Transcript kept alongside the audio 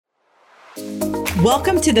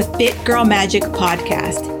Welcome to the Fit Girl Magic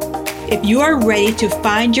podcast. If you are ready to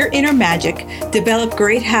find your inner magic, develop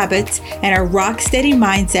great habits, and a rock steady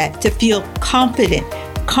mindset to feel confident,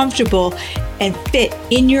 comfortable, and fit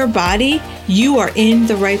in your body, you are in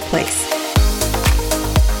the right place.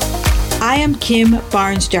 I am Kim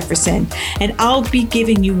Barnes Jefferson, and I'll be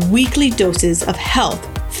giving you weekly doses of health,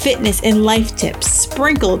 fitness, and life tips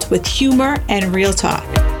sprinkled with humor and real talk.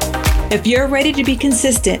 If you're ready to be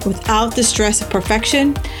consistent without the stress of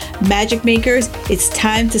perfection, magic makers, it's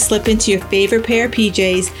time to slip into your favorite pair of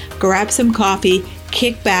PJs, grab some coffee,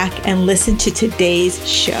 kick back, and listen to today's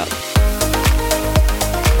show.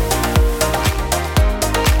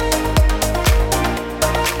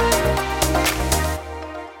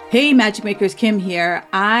 Hey Magic Makers, Kim here.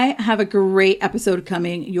 I have a great episode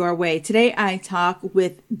coming your way. Today I talk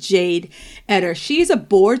with Jade Eder. She's a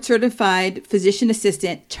board certified physician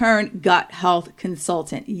assistant turned gut health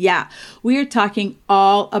consultant. Yeah, we are talking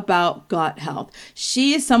all about gut health.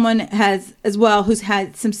 She is someone who's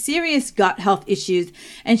had some serious gut health issues,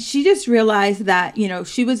 and she just realized that,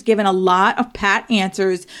 she was given a lot of pat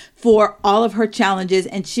answers for all of her challenges.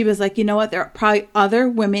 And she was like, you know what, there are probably other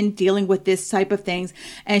women dealing with this type of things.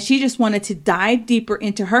 And she just wanted to dive deeper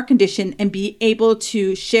into her condition and be able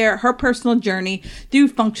to share her personal journey through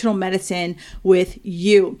functional medicine with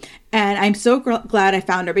you. And I'm so glad I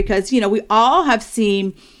found her because, we all have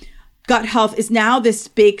seen gut health is now this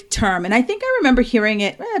big term. And I think I remember hearing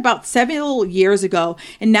it about several years ago.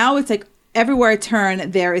 And now it's like, everywhere I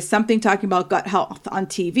turn, there is something talking about gut health on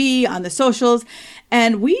TV, on the socials,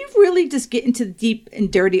 and we really just get into the deep and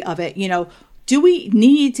dirty of it. Do we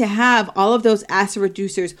need to have all of those acid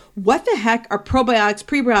reducers? What the heck are probiotics,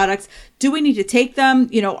 prebiotics? Do we need to take them?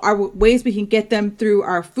 Are ways we can get them through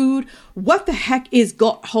our food? What the heck is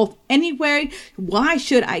gut health anyway? Why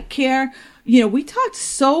should I care? We talked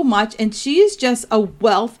so much, and she is just a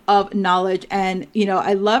wealth of knowledge. And,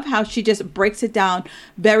 I love how she just breaks it down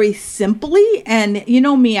very simply. And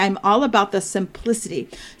me, I'm all about the simplicity.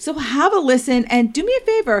 So have a listen and do me a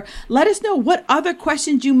favor. Let us know what other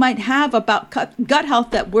questions you might have about gut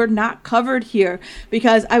health that we're not covered here,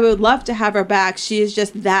 because I would love to have her back. She is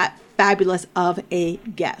just that fabulous of a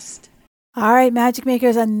guest. All right, Magic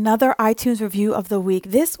Makers, another iTunes review of the week.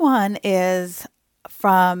 This one is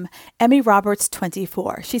from Emmy Roberts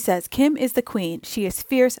 24. She says, Kim is the queen. She is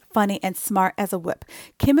fierce, funny, and smart as a whip.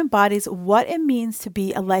 Kim embodies what it means to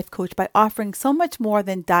be a life coach by offering so much more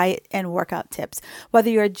than diet and workout tips. Whether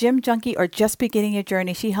you're a gym junkie or just beginning your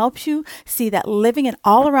journey, she helps you see that living an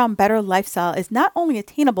all-around better lifestyle is not only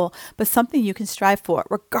attainable, but something you can strive for,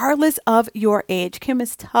 regardless of your age. Kim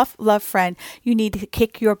is tough love friend you need to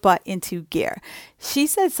kick your butt into gear. She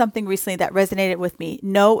said something recently that resonated with me.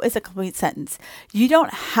 No is a complete sentence. You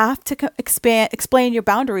don't have to explain your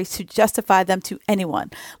boundaries to justify them to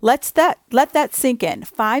anyone. Let that sink in.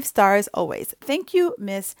 5 stars always. Thank you,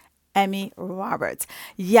 Miss Emmy Roberts.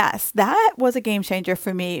 Yes, that was a game changer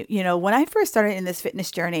for me. When I first started in this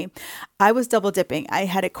fitness journey, I was double dipping. I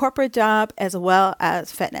had a corporate job as well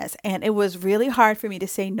as fitness, and it was really hard for me to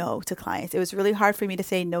say no to clients. It was really hard for me to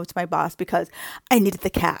say no to my boss because I needed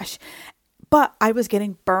the cash. But I was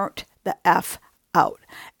getting burnt the F out.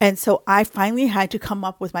 And so I finally had to come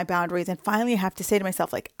up with my boundaries and finally have to say to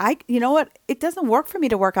myself, you know what? It doesn't work for me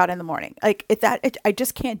to work out in the morning. I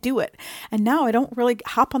just can't do it. And now I don't really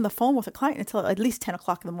hop on the phone with a client until at least 10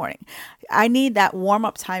 o'clock in the morning. I need that warm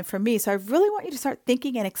up time for me. So I really want you to start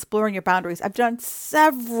thinking and exploring your boundaries. I've done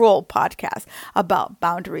several podcasts about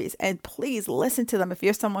boundaries, and please listen to them if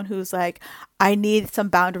you're someone who's like, I need some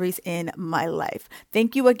boundaries in my life.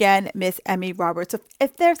 Thank you again, Miss Emmy Roberts.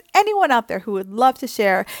 If there's anyone out there who would love to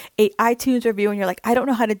share a iTunes review and you're like, I don't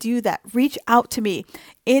know how to do that, reach out to me.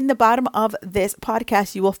 In the bottom of this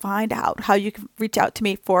podcast, you will find out how you can reach out to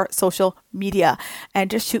me for social media,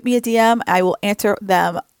 and just shoot me a DM. I will answer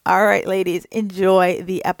them. All right, ladies, enjoy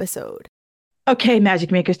the episode. Okay,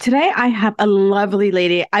 Magic Makers. Today I have a lovely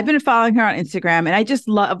lady. I've been following her on Instagram, and I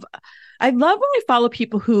love when I follow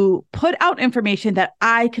people who put out information that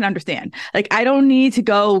I can understand. I don't need to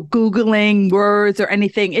go Googling words or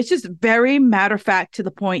anything. It's just very matter of fact to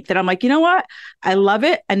the point that I'm like, you know what? I love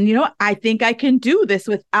it. And you know what? I think I can do this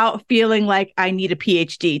without feeling like I need a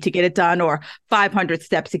PhD to get it done or 500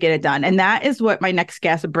 steps to get it done. And that is what my next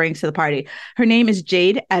guest brings to the party. Her name is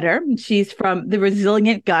Jade Eder. She's from The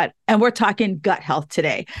Resilient Gut, and we're talking gut health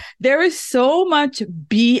today. There is so much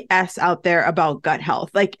BS out there about gut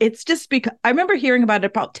health. It's just because I remember hearing about it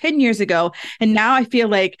about 10 years ago. And now I feel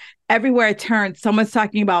like everywhere I turn, someone's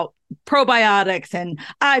talking about probiotics and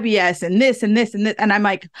IBS and this and this and this. And I'm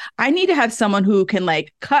like, I need to have someone who can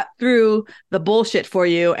like cut through the bullshit for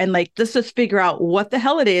you and like just figure out what the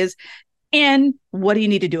hell it is and what do you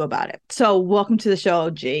need to do about it. So welcome to the show,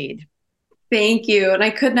 Jade. Thank you. And I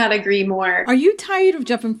could not agree more. Are you tired of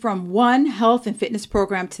jumping from one health and fitness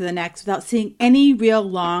program to the next without seeing any real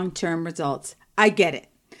long-term results? I get it.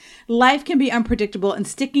 Life can be unpredictable and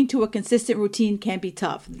sticking to a consistent routine can be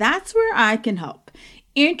tough. That's where I can help.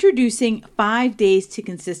 Introducing 5 Days to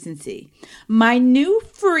Consistency, my new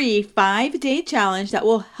free 5-day challenge that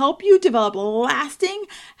will help you develop lasting,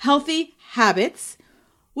 healthy habits.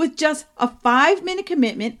 With just a 5-minute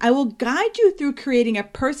commitment, I will guide you through creating a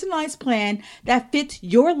personalized plan that fits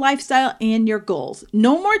your lifestyle and your goals.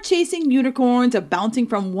 No more chasing unicorns or bouncing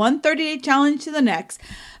from one 30-day challenge to the next.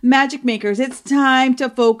 Magic makers, it's time to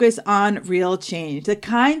focus on real change, the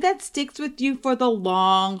kind that sticks with you for the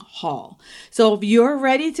long haul. So if you're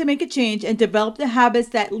ready to make a change and develop the habits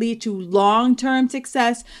that lead to long-term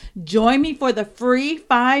success, join me for the free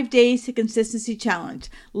 5 Days to Consistency challenge.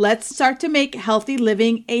 Let's start to make healthy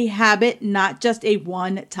living a habit, not just a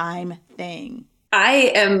one-time thing.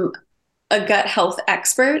 I am a gut health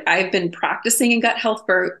expert. I've been practicing in gut health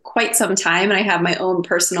for quite some time, and I have my own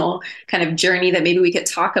personal kind of journey that maybe we could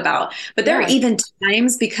talk about. But there are even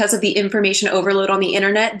times, because of the information overload on the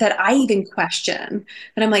internet, that I even question.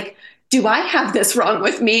 And I'm like, do I have this wrong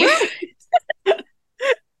with me?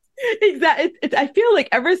 Exactly. I feel like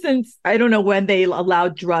ever since, I don't know when they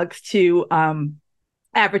allowed drugs to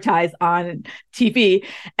advertise on TV,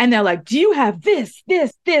 and they're like, do you have this,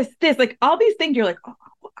 like all these things, you're like, oh,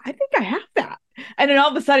 I think I have that. And then all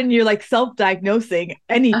of a sudden you're like self-diagnosing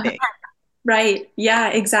anything. Right. Yeah,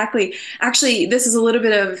 exactly. Actually, this is a little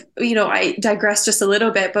bit of, I digress just a little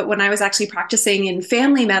bit, but when I was actually practicing in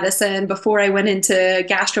family medicine before I went into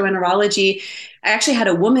gastroenterology, I actually had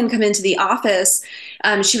a woman come into the office.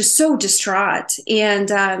 She was so distraught.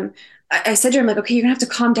 And I said to her, I'm like, okay, you're gonna have to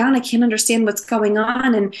calm down. I can't understand what's going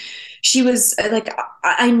on. And she was like,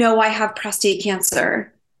 I know I have prostate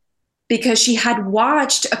cancer, because she had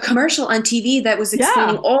watched a commercial on TV that was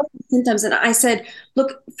explaining all the symptoms. And I said,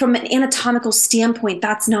 look, from an anatomical standpoint,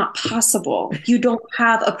 that's not possible. You don't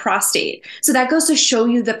have a prostate. So that goes to show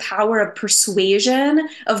you the power of persuasion,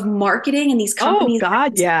 of marketing. And these companies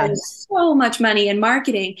spend so much money in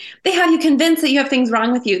marketing. They have you convinced that you have things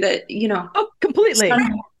wrong with you that, Oh, completely.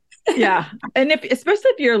 Yeah. And especially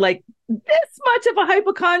if you're like this much of a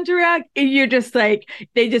hypochondriac, you're just like,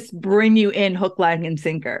 they just bring you in hook, line, and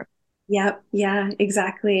sinker. Yep. Yeah,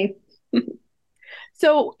 exactly.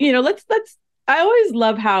 So, I always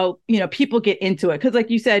love how, people get into it. Cause like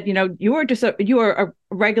you said, you were a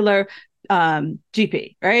regular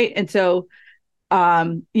GP, right? And so,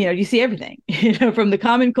 you see everything, from the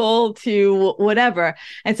common cold to whatever.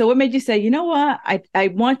 And so what made you say, you know what, I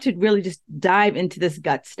want to really just dive into this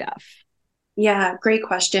gut stuff? Yeah, great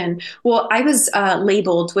question. Well, I was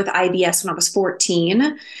labeled with IBS when I was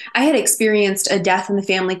 14. I had experienced a death in the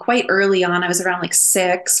family quite early on. I was around like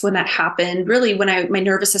 6 when that happened, really when my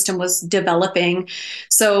nervous system was developing.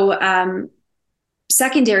 So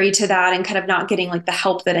secondary to that, and kind of not getting like the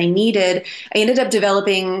help that I needed, I ended up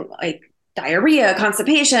developing like diarrhea,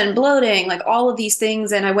 constipation, bloating, like all of these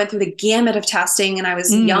things. And I went through the gamut of testing, and I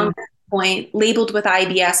was young point, labeled with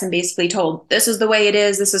IBS, and basically told, this is the way it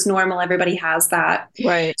is. This is normal. Everybody has that.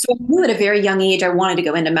 Right. So I knew at a very young age, I wanted to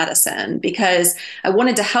go into medicine because I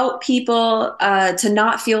wanted to help people to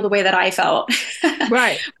not feel the way that I felt.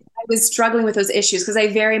 Right. I was struggling with those issues because I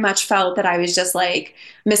very much felt that I was just like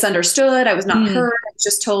misunderstood. I was not heard. I was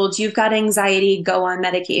just told, you've got anxiety, go on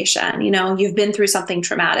medication. You've been through something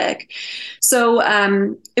traumatic. So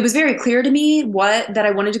it was very clear to me that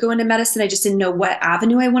I wanted to go into medicine. I just didn't know what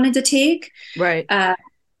avenue I wanted to take. Right.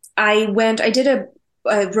 I did a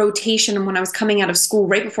rotation when I was coming out of school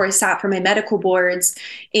right before I sat for my medical boards.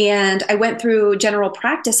 And I went through general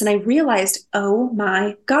practice, and I realized, oh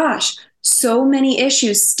my gosh, so many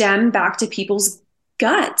issues stem back to people's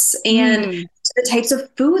guts and the types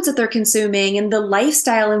of foods that they're consuming and the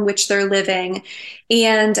lifestyle in which they're living.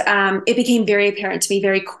 And it became very apparent to me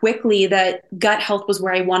very quickly that gut health was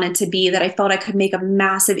where I wanted to be, that I felt I could make a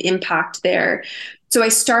massive impact there. So I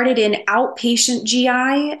started in outpatient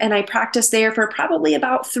GI, and I practiced there for probably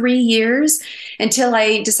about 3 years until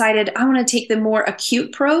I decided I want to take the more acute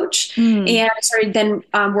approach. And I started then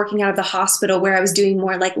working out of the hospital, where I was doing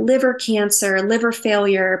more like liver cancer, liver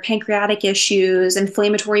failure, pancreatic issues,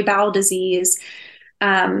 inflammatory bowel disease.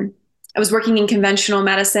 I was working in conventional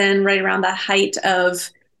medicine right around the height of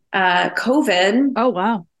COVID. Oh,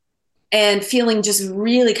 wow. and feeling just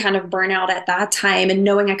really kind of burnout at that time, and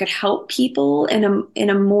knowing I could help people in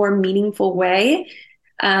a more meaningful way,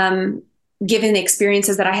 um, given the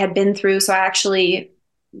experiences that I had been through. So I actually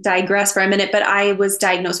digress for a minute, but I was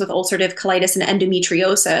diagnosed with ulcerative colitis and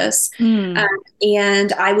endometriosis. Um, Mm.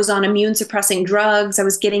 and I was on immune suppressing drugs. I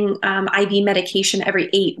was getting IV medication every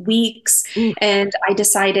 8 weeks. Ooh, And I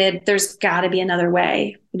decided there's got to be another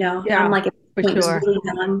way. I'm yeah, like, at for this point, was sure. really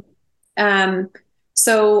young. Um,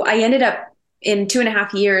 so I ended up in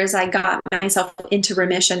 2.5 years, I got myself into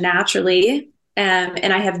remission naturally.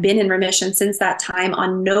 And I have been in remission since that time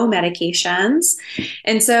on no medications.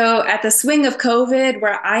 And so at the swing of COVID,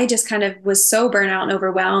 where I just kind of was so burnout and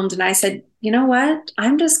overwhelmed, and I said, you know what?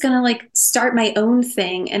 I'm just going to like start my own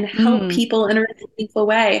thing and help Mm. people in a really meaningful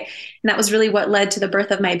way. And that was really what led to the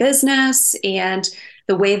birth of my business and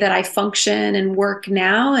the way that I function and work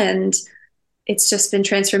now. And it's just been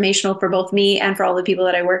transformational for both me and for all the people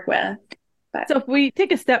that I work with. But So if we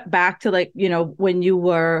take a step back to like, when you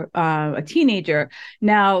were a teenager,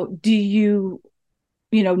 now do you,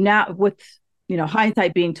 now with,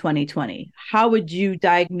 hindsight being 2020, how would you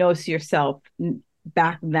diagnose yourself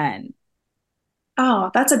back then?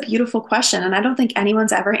 oh, that's a beautiful question, and I don't think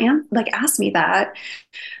anyone's ever asked me that.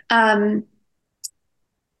 Um,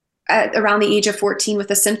 at around the age of 14, with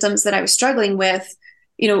the symptoms that I was struggling with,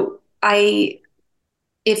 I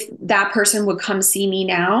if that person would come see me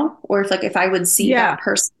now, or if I would see Yeah, that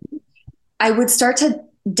person, I would start to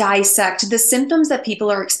dissect the symptoms that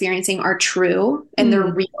people are experiencing are true and they're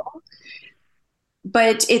mm, real.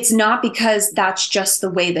 But it's not because that's just the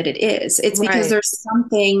way that it is. It's because right, there's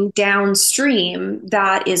something downstream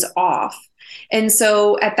that is off. And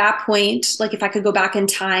so at that point, like if I could go back in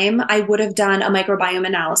time, I would have done a microbiome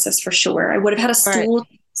analysis for sure. I would have had a right, stool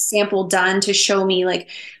sample done to show me like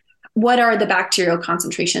what are the bacterial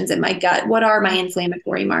concentrations in my gut? What are my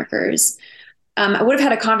inflammatory markers? I would have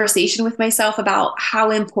had a conversation with myself about how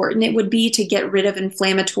important it would be to get rid of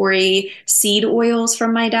inflammatory seed oils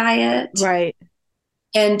from my diet right.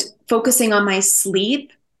 and focusing on my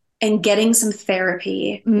sleep and getting some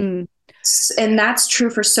therapy. Mm. And that's true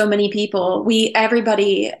for so many people.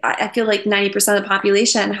 Everybody, I feel like 90% of the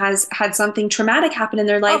population has had something traumatic happen in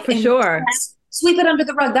their Oh, life, for and sure. sweep it under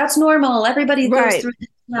the rug. That's normal. Everybody goes Right. through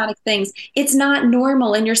traumatic things. It's not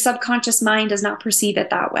normal, and your subconscious mind does not perceive it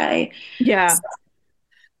that way. Yeah.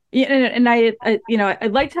 Yeah, and I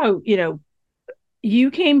liked how,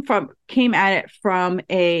 you came at it from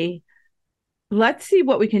a let's see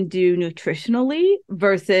what we can do nutritionally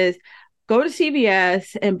versus go to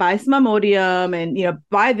CVS and buy some Imodium and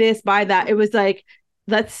buy this, buy that. It was like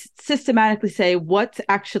let's systematically say what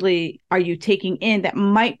actually are you taking in that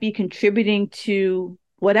might be contributing to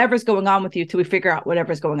whatever's going on with you till we figure out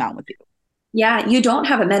whatever's going on with you. Yeah, you don't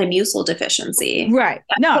have a Metamucil deficiency. Right.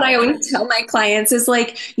 That's what I No. always tell my clients is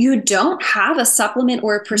like, you don't have a supplement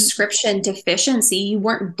or a prescription deficiency. You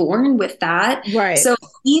weren't born with that. Right. So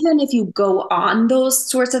even if you go on those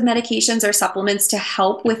sorts of medications or supplements to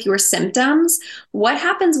help with your symptoms, what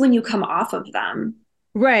happens when you come off of them?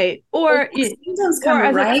 Right. If the symptoms Or come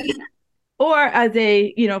as a right. or as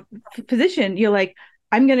a physician, you're like,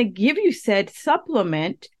 I'm going to give you said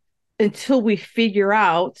supplement until we figure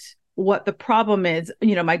out what the problem is.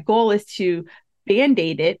 My goal is to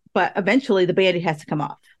band-aid it, but eventually the band-aid has to come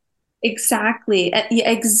off. Exactly. Yeah,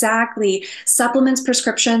 exactly. Supplements,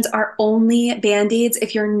 prescriptions are only band-aids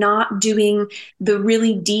if you're not doing the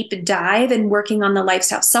really deep dive and working on the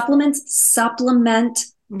lifestyle. Supplements supplement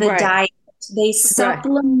the Right. diet. They Right.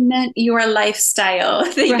 supplement your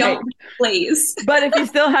lifestyle. They Right. don't replace. But if you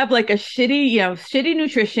still have like a shitty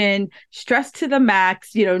nutrition, stress to the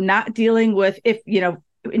max, not dealing with if,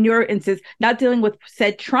 in your instance, not dealing with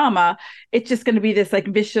said trauma, it's just going to be this like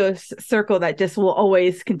vicious circle that just will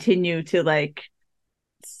always continue to like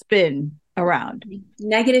spin around.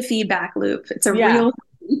 Negative feedback loop. It's a Yeah, real.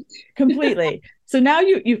 completely. So now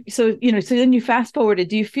so then you fast forwarded.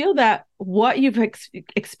 Do you feel that what you've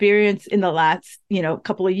experienced in the last,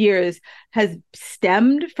 couple of years has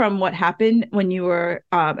stemmed from what happened when you were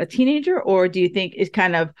a teenager, or do you think it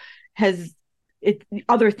kind of has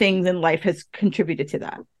other things in life has contributed to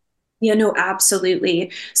that? Yeah, no,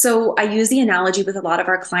 absolutely. So I use the analogy with a lot of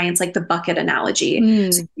our clients, like the bucket analogy.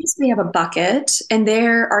 So Mm, basically, you have a bucket, and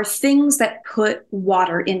there are things that put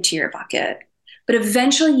water into your bucket. But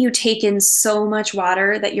eventually, you take in so much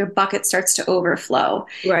water that your bucket starts to overflow.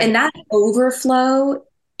 And right, that overflow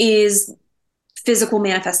is physical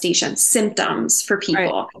manifestations, symptoms for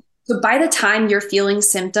right. people. So by the time you're feeling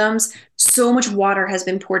symptoms, so much water has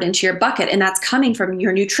been poured into your bucket, and that's coming from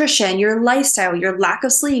your nutrition, your lifestyle, your lack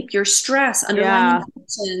of sleep, your stress, underlying Yeah.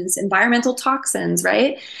 infections, environmental toxins,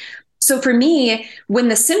 right? So for me, when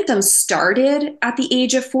the symptoms started at the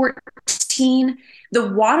age of 14, the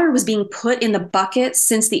water was being put in the bucket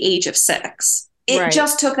since the age of 6. It Right.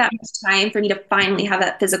 just took that much time for me to finally have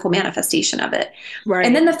that physical manifestation of it. And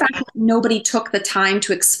Right. then the fact that nobody took the time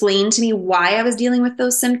to explain to me why I was dealing with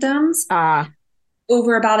those symptoms Ah,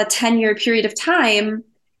 over about a 10-year period of time,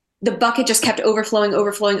 the bucket just kept overflowing,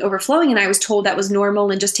 overflowing, overflowing. And I was told that was normal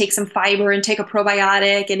and just take some fiber and take a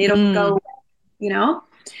probiotic and it'll mm, go, you know?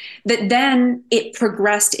 That then it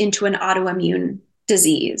progressed into an autoimmune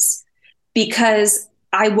disease because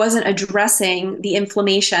I wasn't addressing the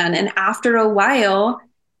inflammation. And after a while,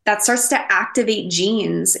 that starts to activate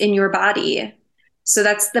genes in your body. So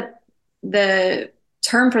that's the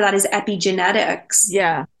term for that is epigenetics.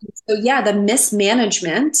 yeah. So yeah, the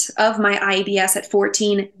mismanagement of my IBS at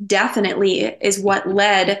 14 definitely is what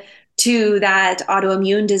led to that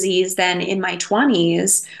autoimmune disease then in my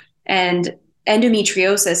 20s. And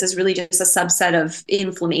endometriosis is really just a subset of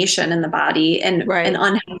inflammation in the body and an Right.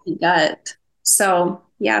 unhealthy gut. So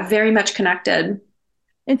yeah, very much connected.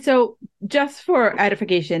 And so, just for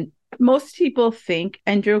edification, most people think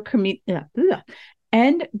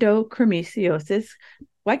endocrimosis.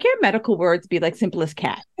 Why can't medical words be like simple as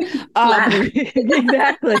cat? Latin.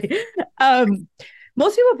 Exactly. Um,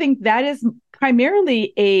 most people think that is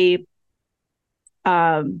primarily a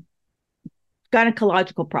um,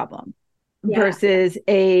 gynecological problem Yeah. versus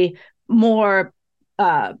a more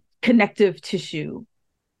uh, connective tissue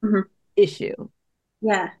Mhm. issue.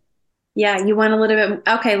 Yeah. Yeah, you want a little bit.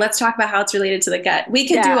 Okay, let's talk about how it's related to the gut. We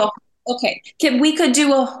could do Yeah. a okay. We could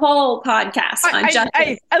do a whole podcast on just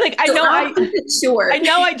this. I like I So know I'll keep it short.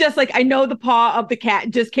 I just like I know the paw of the cat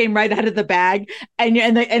just came right out of the bag and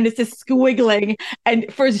it's just squiggling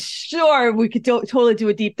and for sure we could totally do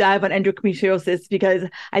a deep dive on endometriosis because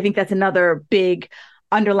I think that's another big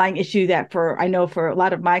underlying issue that for I know for a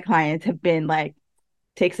lot of my clients have been like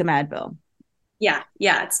take some Advil Yeah,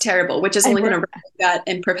 yeah, it's terrible, which is and only going we're to wreck the gut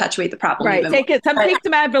and perpetuate the problem right even more. But, take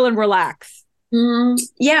some Advil and relax.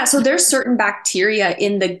 yeah, so there's certain bacteria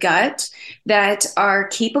in the gut that are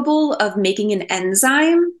capable of making an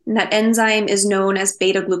enzyme, and that enzyme is known as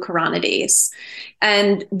beta glucuronidase.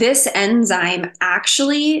 And this enzyme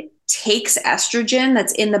actually takes estrogen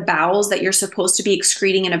that's in the bowels that you're supposed to be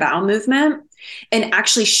excreting in a bowel movement and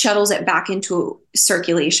actually shuttles it back into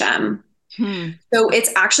circulation. Hmm. So it's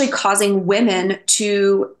actually causing women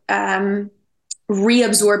to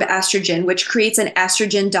reabsorb estrogen, which creates an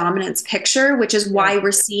estrogen dominance picture, which is Yes. why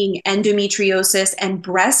we're seeing endometriosis and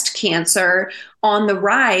breast cancer on the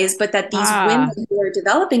rise, but that these women Ah, who are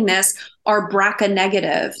developing this are BRCA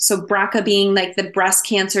negative. So BRCA being like the breast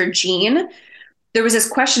cancer gene. There was this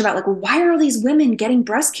question about like, why are all these women getting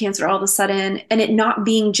breast cancer all of a sudden and it not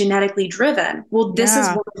being genetically driven? Well, this is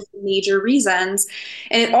yeah. one of the major reasons.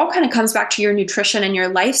 And it all kind of comes back to your nutrition and your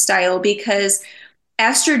lifestyle because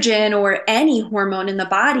estrogen or any hormone in the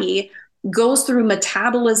body goes through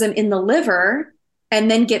metabolism in the liver and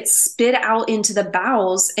then gets spit out into the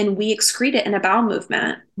bowels and we excrete it in a bowel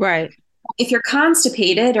movement. Right. If you're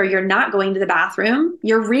constipated or you're not going to the bathroom,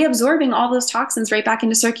 you're reabsorbing all those toxins right back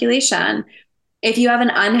into circulation. If you have an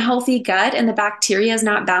unhealthy gut and the bacteria is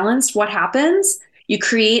not balanced, what happens? You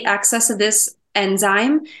create excess of this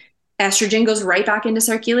enzyme. Estrogen goes right back into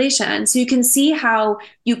circulation. So you can see how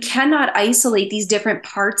you cannot isolate these different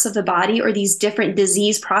parts of the body or these different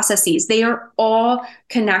disease processes. They are all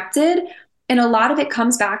connected. And a lot of it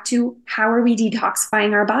comes back to how are we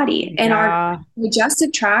detoxifying our body? And our Yeah.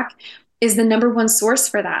 digestive tract is the number one source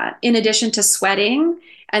for that, in addition to sweating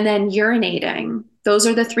and then urinating. Those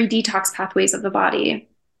are the three detox pathways of the body.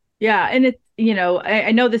 Yeah, and it's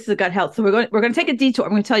I know this is a gut health, so we're going to take a detour.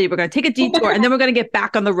 I'm going to tell you we're going to take a detour, and then we're going to get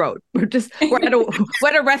back on the road. We're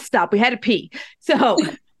at a rest stop. We had to pee, so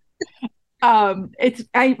it's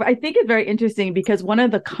I think it's very interesting because one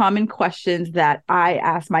of the common questions that I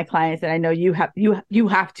ask my clients, and I know you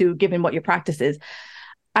have to given what your practice is,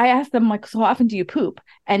 I ask them like, so how often do you poop?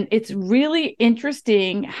 And it's really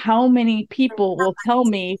interesting how many people will tell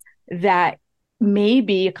me that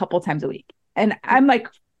maybe a couple times a week, and I'm like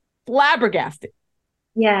flabbergasted.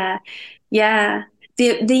 Yeah, yeah.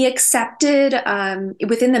 The accepted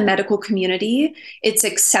within the medical community, it's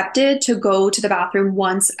accepted to go to the bathroom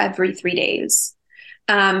once every 3 days.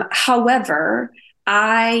 However,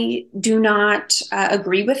 I do not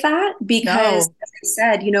agree with that because, No. as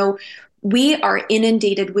I said, we are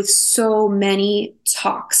inundated with so many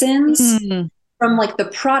toxins Mm, from like the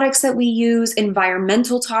products that we use,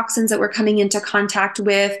 environmental toxins that we're coming into contact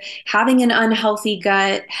with, having an unhealthy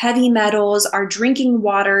gut, heavy metals, our drinking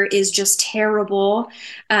water is just terrible.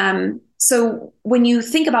 So when you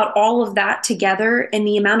think about all of that together and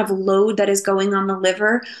the amount of load that is going on the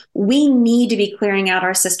liver, we need to be clearing out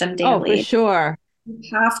our system Oh, for daily. sure. We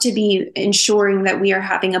have to be ensuring that we are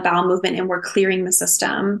having a bowel movement and we're clearing the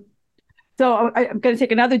system. So I'm going to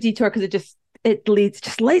take another detour because it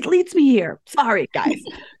leads me here. Sorry, guys.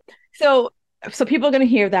 So people are going to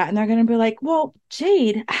hear that and they're going to be like, "Well,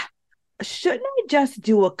 Jade, shouldn't I just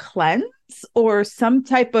do a cleanse or some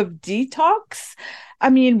type of detox? I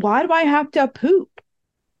mean, why do I have to poop?"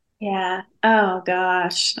 Yeah. Oh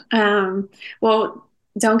gosh. Well,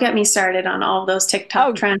 don't get me started on all those TikTok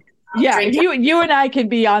Oh, trends. yeah, Drink. you and I could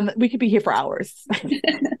we could be here for hours.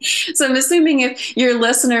 So I'm assuming if your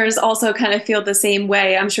listeners also kind of feel the same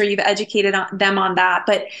way, I'm sure you've educated them on that,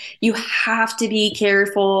 but you have to be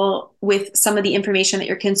careful with some of the information that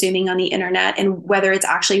you're consuming on the internet and whether it's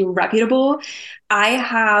actually reputable. I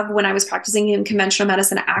have, when I was practicing in conventional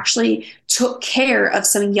medicine, actually took care of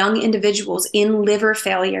some young individuals in liver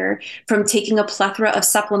failure from taking a plethora of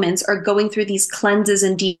supplements or going through these cleanses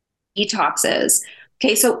and detoxes.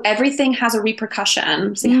 Okay, so everything has a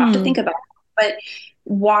repercussion. So you have to think about it. But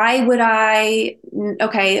why would I,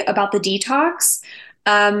 okay, about the detox?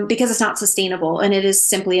 Because it's not sustainable and it is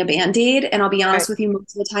simply a band-aid. And I'll be Right. honest with you,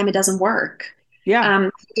 most of the time it doesn't work. Yeah.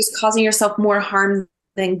 Just causing yourself more harm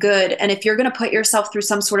than good. And if you're going to put yourself through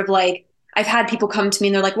some sort of like, I've had people come to me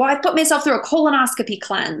and they're like, well, I've put myself through a colonoscopy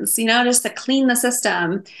cleanse, just to clean the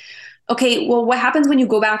system. Okay, well, what happens when you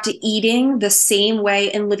go back to eating the same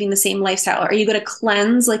way and living the same lifestyle? Are you going to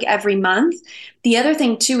cleanse like every month? The other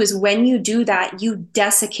thing, too, is when you do that, you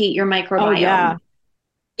desiccate your Oh, microbiome. yeah.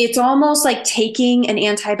 It's almost like taking an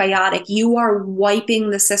antibiotic. You are wiping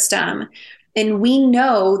the system. And we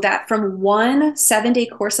know that from 1 7-day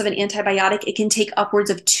course of an antibiotic, it can take upwards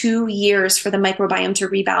of 2 years for the microbiome to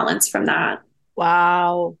rebalance from that.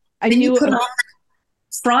 Wow. I Then you knew. put on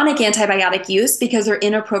chronic antibiotic use because they're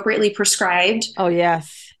inappropriately prescribed, Oh,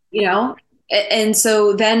 yes. you know and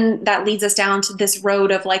so then that leads us down to this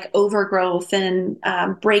road of like overgrowth and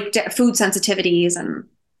food sensitivities and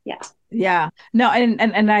yeah. Yeah. No,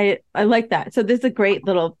 and I like that. So this is a great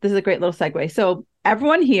little segue. So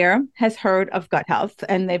everyone here has heard of gut health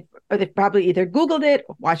and they've probably either Googled it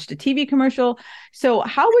or watched a TV commercial. So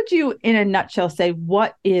how would you in a nutshell say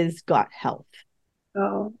what is gut health?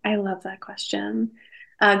 Oh, I love that question.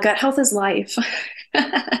 Gut health is life.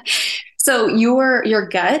 So your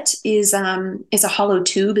gut is a hollow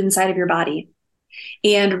tube inside of your body,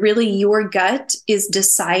 and really your gut is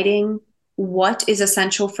deciding what is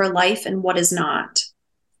essential for life and what is not.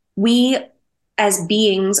 We as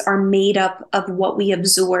beings are made up of what we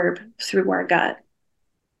absorb through our gut.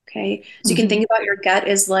 Okay. So you can Mhm. think about your gut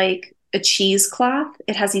as like a cheesecloth.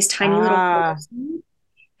 It has these tiny little Ah, holes.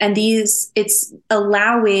 And it's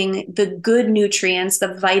allowing the good nutrients,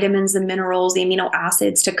 the vitamins, the minerals, the amino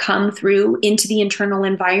acids to come through into the internal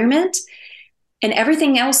environment, and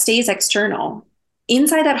everything else stays external.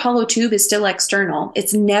 Inside that hollow tube is still external.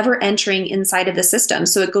 It's never entering inside of the system.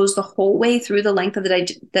 So it goes the whole way through the length of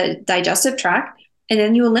the digestive tract, and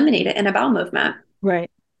then you eliminate it in a bowel movement. right.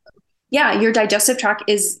 Yeah, your digestive tract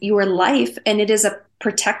is your life, and it is a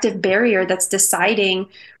protective barrier that's deciding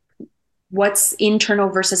what's internal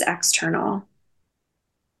versus external.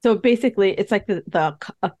 So basically, it's like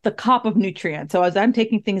the cup of nutrients. So as I'm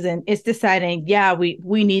taking things in, it's deciding, yeah, we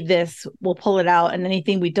need this, we'll pull it out, and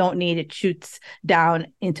anything we don't need, it shoots down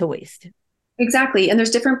into waste. Exactly. And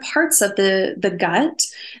there's different parts of the gut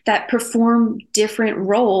that perform different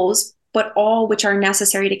roles, but all which are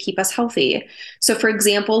necessary to keep us healthy. So for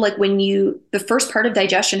example, like the first part of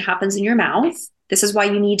digestion happens in your mouth. This is why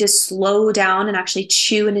you need to slow down and actually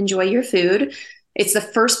chew and enjoy your food. It's the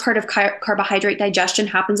first part of carbohydrate digestion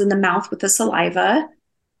happens in the mouth with the saliva.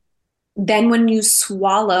 Then when you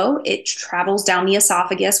swallow, it travels down the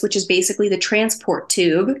esophagus, which is basically the transport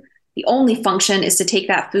tube. The only function is to take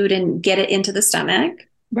that food and get it into the stomach.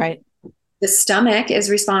 Right. The stomach is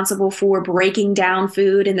responsible for breaking down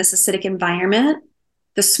food in this acidic environment.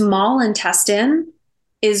 The small intestine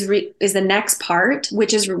is the next part,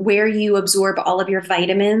 which is where you absorb all of your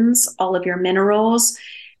vitamins, all of your minerals,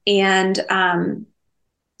 and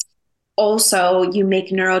also you make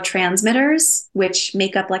neurotransmitters, which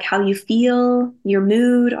make up like how you feel, your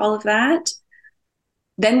mood, all of that.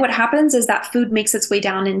 Then what happens is that food makes its way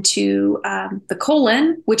down into the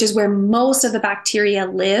colon, which is where most of the bacteria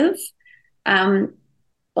live. Um,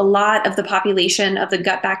 a lot of the population of the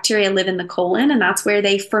gut bacteria live in the colon, and that's where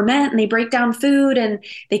they ferment and they break down food and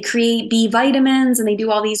they create B vitamins and they do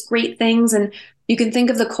all these great things. And you can think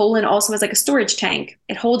of the colon also as like a storage tank.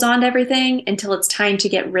 It holds on to everything until it's time to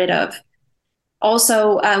get rid of.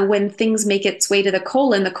 Also, when things make its way to the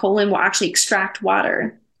colon will actually extract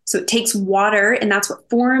water. So it takes water, and that's what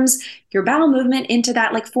forms your bowel movement into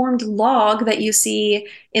that like formed log that you see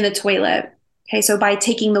in the toilet. Okay, so by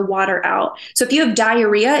taking the water out. So if you have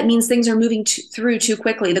diarrhea, it means things are moving through too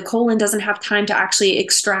quickly. The colon doesn't have time to actually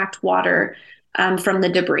extract water from the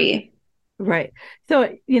debris. Right.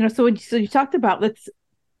 So, so you talked about, I'm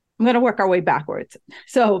going to work our way backwards.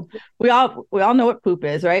 So we all know what poop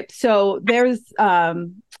is, right? So there is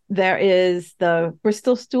the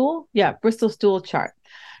Bristol stool. Yeah, Bristol stool chart.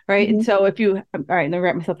 Right. Mm-hmm. And so all right, let me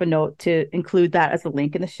write myself a note to include that as a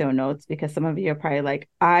link in the show notes, because some of you are probably like,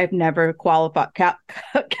 I've never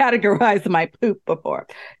categorized my poop before.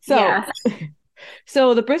 So, Yeah.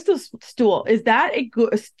 so the Bristol stool, is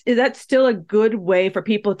that still a good way for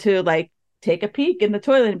people to like take a peek in the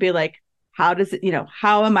toilet and be like, how does it,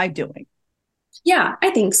 how am I doing? Yeah, I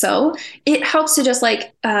think so. It helps to just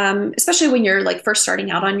like, especially when you're like first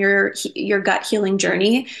starting out on your gut healing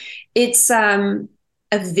journey, it's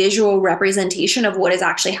a visual representation of what is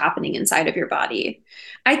actually happening inside of your body.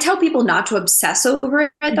 I tell people not to obsess over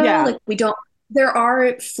it though. Yeah. Like we don't. There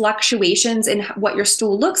are fluctuations in what your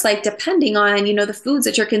stool looks like depending on, the foods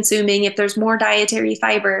that you're consuming, if there's more dietary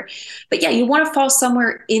fiber. But yeah, you want to fall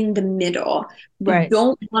somewhere in the middle. You Right.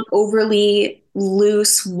 don't want overly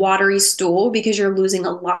loose, watery stool because you're losing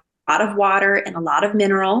a lot of water and a lot of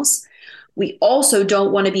minerals. We also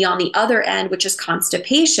don't want to be on the other end, which is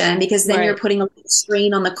constipation, because then you're Right. putting a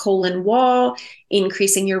strain on the colon wall,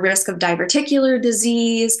 increasing your risk of diverticular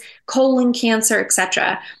disease, colon cancer,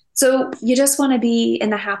 etc. So you just want to be in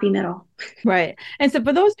the happy middle. Right. And so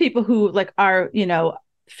for those people who like are,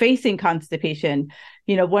 facing constipation,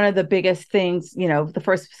 one of the biggest things, the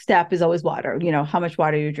first step is always water. How much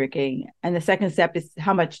water you're drinking. And the second step is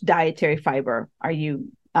how much dietary fiber are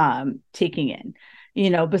you taking in.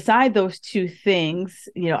 Beside those two things,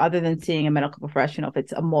 other than seeing a medical professional,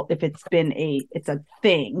 if it's a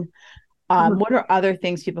thing, what are other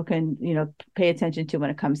things people can, pay attention to when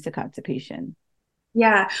it comes to constipation?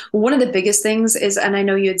 Yeah. One of the biggest things is, and I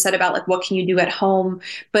know you had said about like what can you do at home,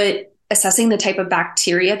 but assessing the type of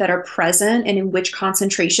bacteria that are present and in which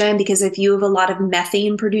concentration, because if you have a lot of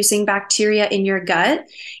methane producing bacteria in your gut,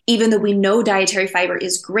 even though we know dietary fiber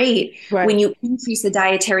is great, when Right. you increase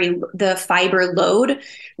the fiber load,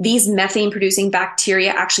 these methane producing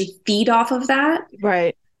bacteria actually feed off of that,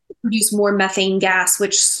 Right. produce more methane gas,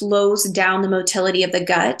 which slows down the motility of the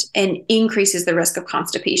gut and increases the risk of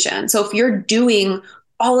constipation. So if you're doing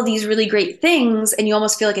all of these really great things and you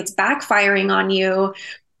almost feel like it's backfiring on you,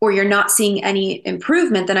 or you're not seeing any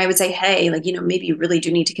improvement, then I would say, hey, like, maybe you really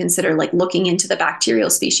do need to consider like looking into the bacterial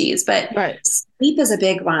species. But Right. sleep is a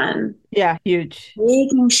big one. Yeah. Huge.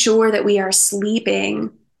 Making sure that we are sleeping.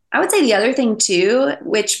 I would say the other thing too,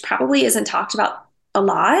 which probably isn't talked about a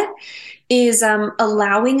lot, is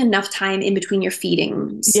allowing enough time in between your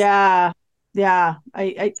feedings. Yeah. Yeah.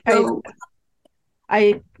 So,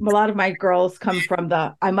 A lot of my girls come from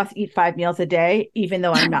I must eat 5 meals a day, even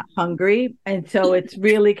though I'm not hungry. And so it's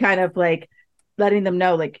really kind of like letting them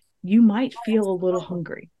know, like, you might feel a little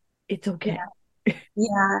hungry. It's yeah, okay.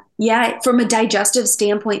 yeah, yeah. From a digestive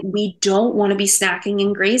standpoint, we don't want to be snacking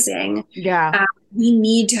and grazing. Yeah. We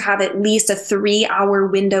need to have at least a 3 hour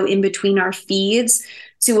window in between our feeds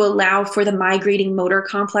to allow for the migrating motor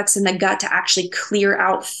complex in the gut to actually clear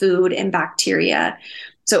out food and bacteria.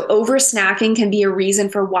 So over snacking can be a reason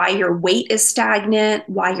for why your weight is stagnant,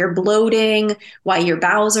 why you're bloating, why your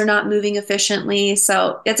bowels are not moving efficiently.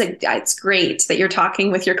 So it's great that you're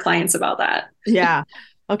talking with your clients about that. Yeah.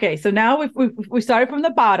 Okay. So now we started from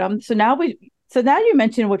the bottom. So now you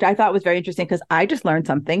mentioned, which I thought was very interesting, because I just learned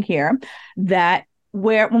something here, that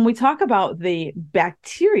when we talk about the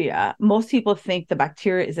bacteria, most people think the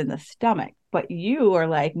bacteria is in the stomach, but you are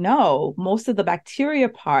like, no, most of the bacteria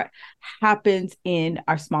part happens in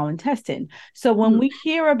our small intestine. So when we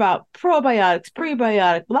hear about probiotics,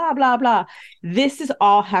 prebiotics, blah, blah, blah, this is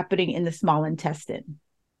all happening in the small intestine.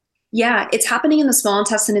 Yeah, it's happening in the small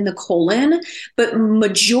intestine in the colon, but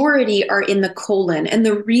majority are in the colon. And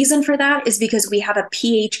the reason for that is because we have a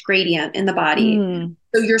pH gradient in the body. Mm,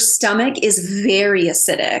 So your stomach is very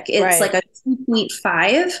acidic. It's like right. a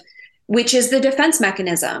 2.5, which is the defense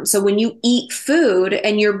mechanism. So when you eat food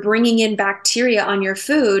and you're bringing in bacteria on your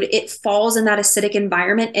food, it falls in that acidic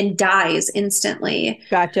environment and dies instantly.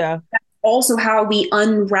 Gotcha. Also how we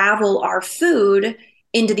unravel our food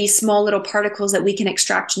into these small little particles that we can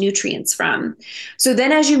extract nutrients from. So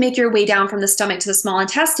then as you make your way down from the stomach to the small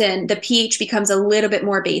intestine, the pH becomes a little bit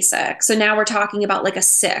more basic. So now we're talking about like a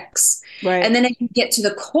 6. Right. And then if you get to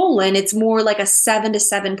the colon, it's more like a 7 to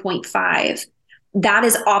 7.5. that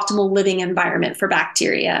is optimal living environment for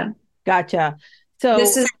bacteria. Gotcha.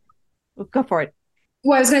 This So is go for it.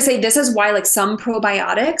 Well, I was going to say this is why like some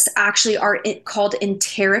probiotics actually are called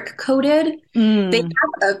enteric coated. They Mm,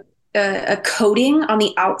 have a coating on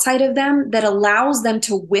the outside of them that allows them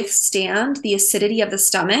to withstand the acidity of the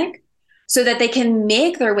stomach so that they can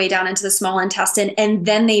make their way down into the small intestine and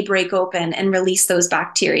then they break open and release those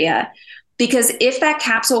bacteria. Because if that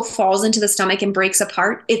capsule falls into the stomach and breaks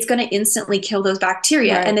apart, it's going to instantly kill those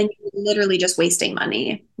bacteria. And right. then you're literally just wasting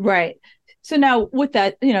money. Right. So now with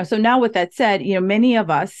that, so now with that said, many of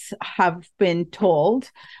us have been told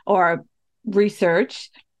or researched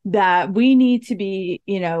that we need to be,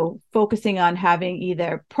 focusing on having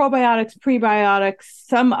either probiotics, prebiotics,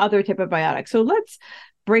 some other type of biotics. So let's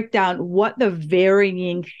break down what the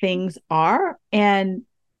varying things are and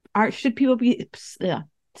should people be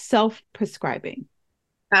self-prescribing?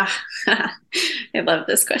 Ah, I love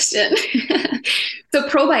this question. So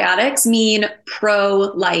probiotics mean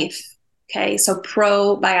pro-life. Okay, so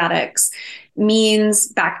probiotics means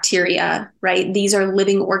bacteria, right? These are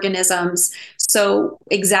living organisms. So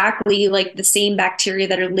exactly like the same bacteria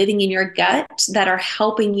that are living in your gut that are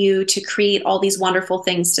helping you to create all these wonderful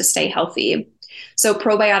things to stay healthy. So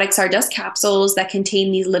probiotics are just capsules that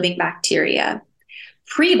contain these living bacteria.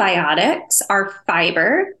 Prebiotics are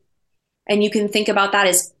fiber, and you can think about that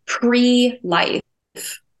as pre-life.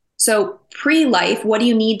 So pre-life, what do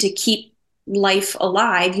you need to keep life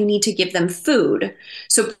alive? You need to give them food.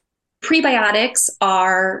 So prebiotics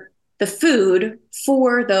are the food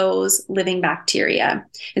for those living bacteria.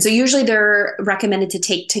 And so usually they're recommended to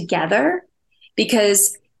take together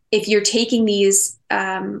because if you're taking these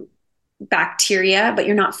bacteria, but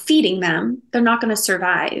you're not feeding them, they're not going to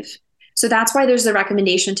survive. So that's why there's the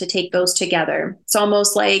recommendation to take those together. It's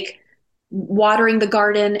almost like watering the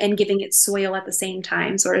garden and giving it soil at the same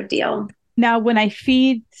time, sort of deal. Now, when I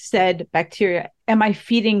feed said bacteria, am I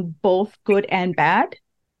feeding both good and bad?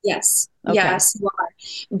 Yes, Okay. yes, you are.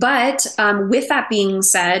 But with that being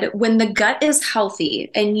said, when the gut is healthy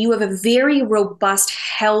and you have a very robust,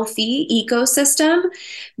 healthy ecosystem,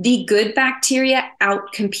 the good bacteria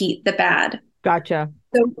outcompete the bad. Gotcha.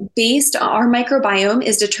 So, based our microbiome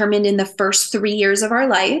is determined in the first 3 years of our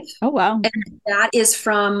life. Oh, wow. And that is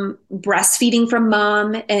from breastfeeding from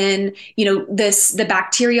mom and, the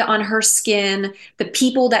bacteria on her skin, the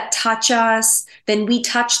people that touch us, then we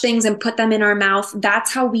touch things and put them in our mouth.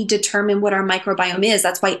 That's how we determine what our microbiome is.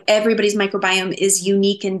 That's why everybody's microbiome is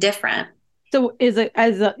unique and different. So is it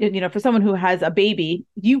for someone who has a baby,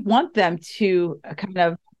 you want them to kind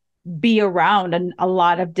of be around a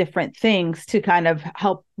lot of different things to kind of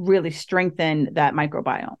help really strengthen that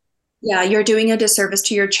microbiome. Yeah, you're doing a disservice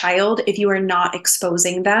to your child if you are not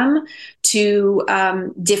exposing them to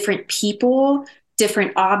different people,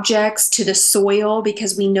 different objects, to the soil,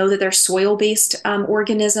 because we know that they're soil-based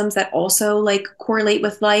organisms that also like correlate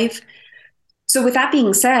with life. So with that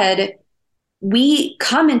being said, we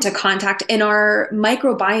come into contact and our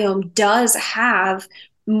microbiome does have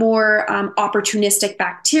more opportunistic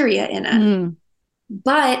bacteria in it. Mm,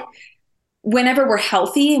 But whenever we're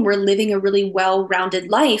healthy and we're living a really well-rounded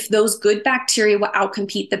life, those good bacteria will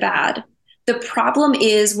outcompete the bad. The problem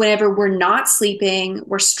is whenever we're not sleeping,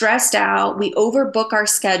 we're stressed out, we overbook our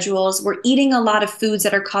schedules, we're eating a lot of foods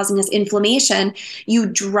that are causing us inflammation, you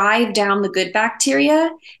drive down the good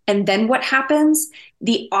bacteria. And then what happens?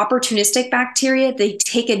 The opportunistic bacteria, they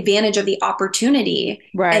take advantage of the opportunity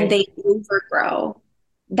and right. they overgrow.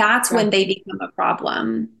 That's when Gotcha. they become a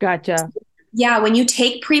problem. Gotcha. Yeah, when you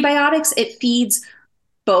take prebiotics, it feeds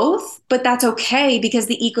both, but that's okay because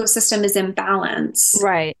the ecosystem is in balance.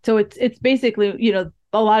 Right. So it's basically,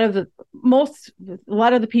 a lot of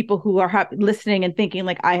the people who are listening and thinking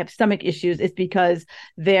like I have stomach issues is because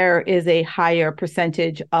there is a higher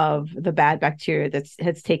percentage of the bad bacteria that's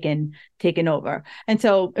has taken over. And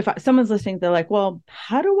so if someone's listening, they're like, well,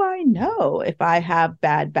 how do I know if I have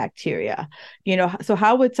bad bacteria? So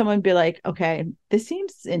how would someone be like, okay, this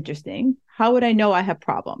seems interesting. How would I know I have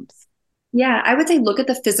problems? Yeah, I would say look at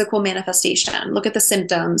the physical manifestation, look at the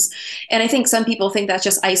symptoms. And I think some people think that's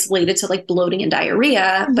just isolated to like bloating and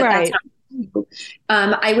diarrhea, but that's Right. not true.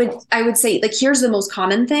 I would say like here's the most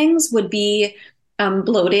common things would be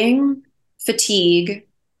bloating, fatigue,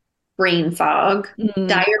 brain fog, Mm,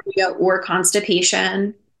 diarrhea or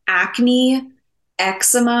constipation, acne,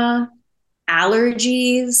 eczema,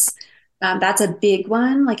 allergies. That's a big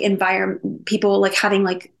one. Like environment, people like having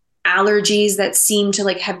like allergies that seem to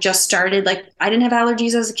like have just started. Like I didn't have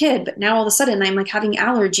allergies as a kid, but now all of a sudden I'm like having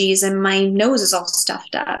allergies and my nose is all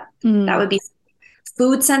stuffed up. That mm, would be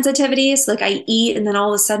food sensitivities. Like I eat and then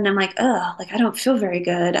all of a sudden I'm like, oh, like I don't feel very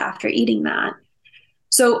good after eating that.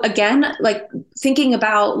 So again, like thinking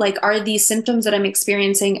about like, are these symptoms that I'm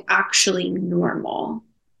experiencing actually normal?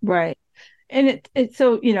 Right. And it's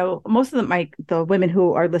so, most of them, like the women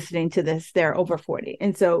who are listening to this, they're over 40.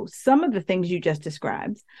 And so some of the things you just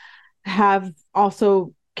described have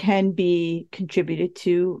also can be contributed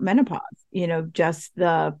to menopause, just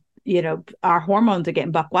our hormones are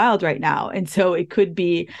getting buck wild right now. And so it could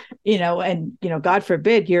be, God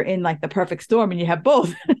forbid you're in like the perfect storm and you have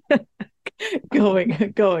both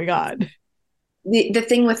going on. The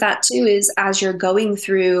thing with that too is as you're going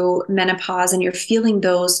through menopause and you're feeling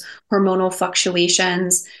those hormonal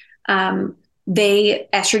fluctuations, they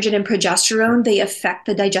estrogen and progesterone, they affect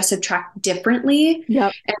the digestive tract differently.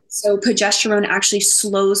 Yep. And so progesterone actually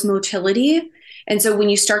slows motility. And so when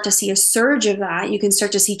you start to see a surge of that, you can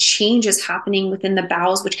start to see changes happening within the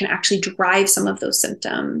bowels, which can actually drive some of those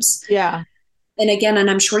symptoms. Yeah. And again, and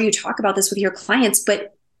I'm sure you talk about this with your clients,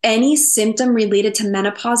 but any symptom related to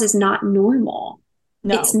menopause is not normal.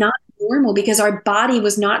 No. It's not normal because our body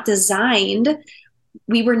was not designed.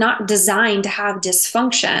 We were not designed to have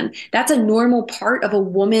dysfunction. That's a normal part of a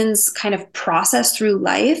woman's kind of process through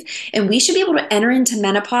life. And we should be able to enter into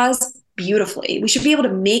menopause beautifully. We should be able to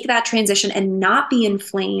make that transition and not be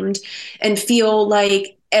inflamed and feel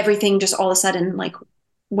like everything just all of a sudden like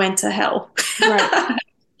went to hell. Right.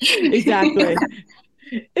 Exactly.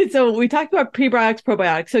 And so we talked about prebiotics,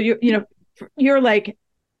 probiotics. So you're like,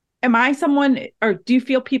 am I someone, or do you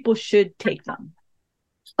feel people should take them?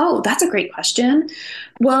 Oh, that's a great question.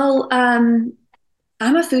 Well, I'm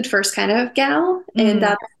a food first kind of gal, and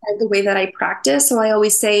that's kind of the way that I practice. So I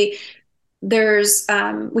always say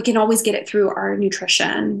we can always get it through our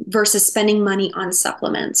nutrition versus spending money on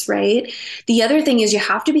supplements, right? The other thing is you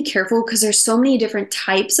have to be careful because there's so many different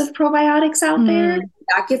types of probiotics out there.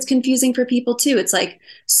 That gets confusing for people too. It's like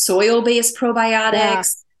soil-based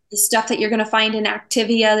probiotics, the stuff that you're going to find in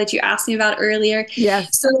Activia that you asked me about earlier.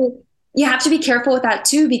 Yes. So you have to be careful with that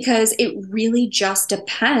too, because it really just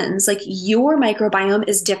depends. Like your microbiome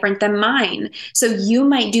is different than mine. So you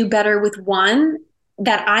might do better with one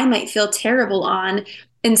that I might feel terrible on.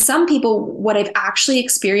 And some people, what I've actually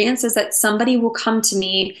experienced is that somebody will come to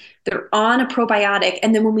me, they're on a probiotic,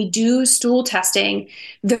 and then when we do stool testing,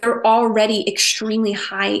 they're already extremely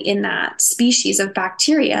high in that species of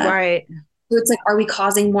bacteria. Right. So it's like, are we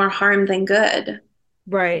causing more harm than good?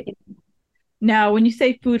 Right. Now, when you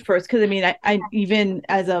say food first, because I mean, I even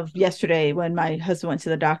as of yesterday, when my husband went to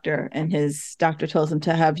the doctor and his doctor tells him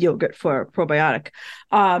to have yogurt for probiotic,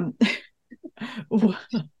 I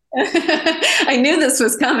knew this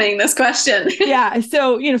was coming, this question. Yeah.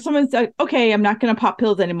 So, someone's like, okay, I'm not going to pop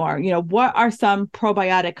pills anymore. What are some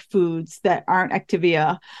probiotic foods that aren't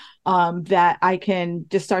Activia that I can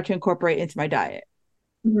just start to incorporate into my diet?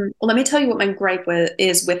 Well, let me tell you what my gripe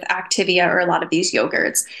is with Activia or a lot of these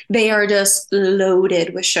yogurts. They are just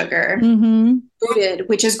loaded with sugar. Loaded,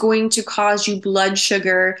 which is going to cause you blood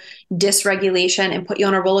sugar dysregulation and put you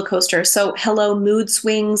on a roller coaster. So, hello, mood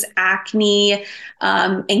swings, acne,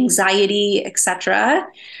 anxiety, etc.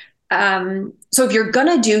 So, if you're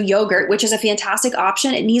gonna do yogurt, which is a fantastic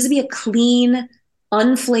option, it needs to be a clean,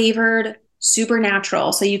 unflavored, super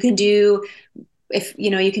natural. So you can do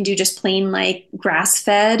you can do just plain like grass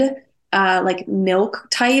fed, like milk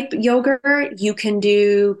type yogurt. You can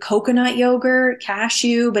do coconut yogurt,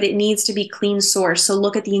 cashew, but it needs to be clean source. So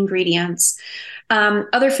look at the ingredients.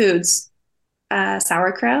 Other foods,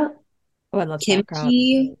 sauerkraut, Oh, I love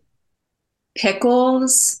kimchi,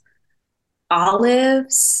 pickles,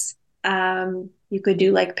 olives. You could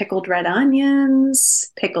do like pickled red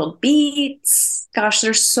onions, pickled beets. Gosh,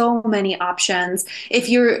 there's so many options. If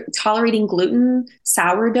you're tolerating gluten,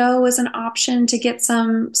 sourdough is an option to get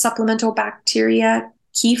some supplemental bacteria.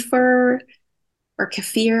 Kefir or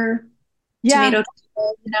kefir, tomato,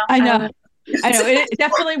 I know. I know. It's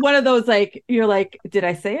definitely one of those, like, you're like, did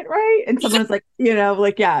I say it right? And someone's like,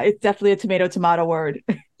 yeah, it's definitely a tomato word.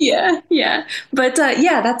 Yeah. But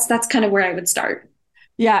yeah, that's kind of where I would start.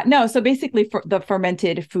 Yeah, no. So basically, for the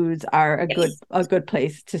fermented foods are a good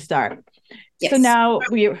place to start. Yes. So now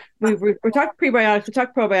we're talking prebiotics, we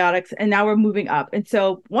talked probiotics, and now we're moving up. And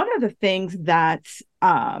so one of the things that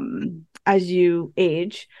as you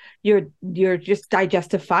age, your just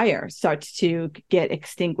digestive fire starts to get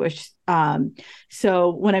extinguished.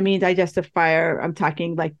 So when I mean digestive fire, I'm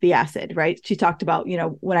talking like the acid, right? She talked about,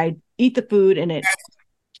 when I eat the food and it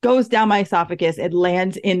goes down my esophagus, it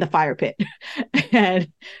lands in the fire pit,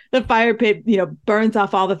 and the fire pit, burns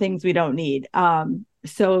off all the things we don't need.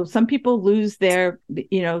 So some people lose their,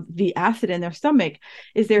 the acid in their stomach.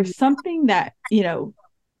 Is there something that,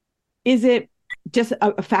 is it just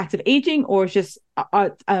a fact of aging, or just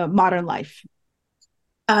a modern life?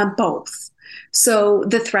 Both. So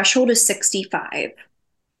the threshold is 65.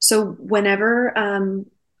 So whenever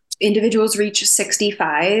individuals reach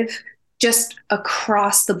 65, just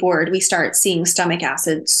across the board, we start seeing stomach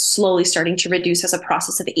acid slowly starting to reduce as a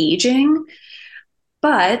process of aging.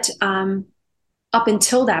 But up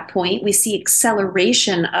until that point, we see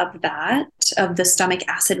acceleration of that, of the stomach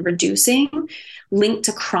acid reducing, linked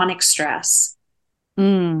to chronic stress.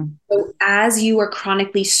 Mm. So as you are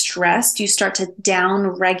chronically stressed, you start to down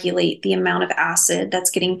regulate the amount of acid that's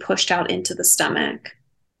getting pushed out into the stomach.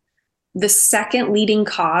 The second leading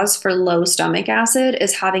cause for low stomach acid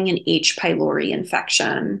is having an H. pylori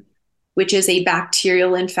infection, which is a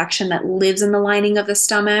bacterial infection that lives in the lining of the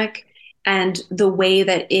stomach. And the way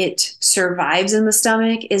that it survives in the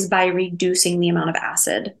stomach is by reducing the amount of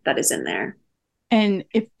acid that is in there. And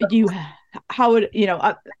if you, how would,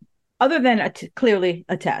 other than clearly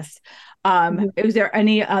a test, is there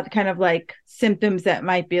any kind of like symptoms that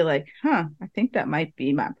might be like, I think that might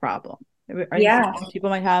be my problem? Any symptoms people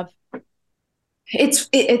might have? It's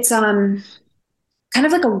kind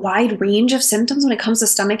of like a wide range of symptoms when it comes to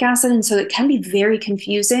stomach acid, and so it can be very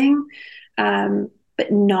confusing. But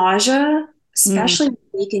nausea, especially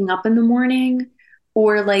waking up in the morning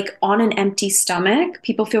or like on an empty stomach,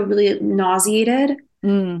 people feel really nauseated.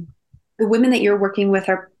 The women that you're working with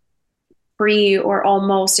are pre or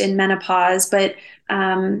almost in menopause, but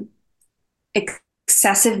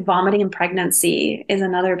excessive vomiting in pregnancy is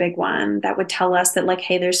another big one that would tell us that, like,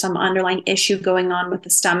 hey, there's some underlying issue going on with the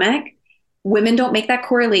stomach. Women don't make that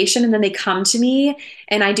correlation, and then they come to me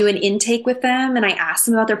and I do an intake with them and I ask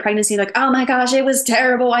them about their pregnancy, like, oh my gosh, it was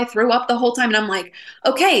terrible, I threw up the whole time. And I'm like,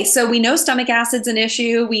 okay, so we know stomach acid's an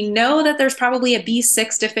issue, we know that there's probably a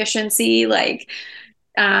B6 deficiency, like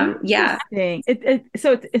yeah.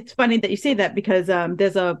 So it's funny that you say that, because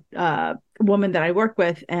there's a woman that I work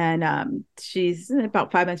with, and she's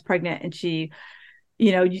about 5 months pregnant, and she's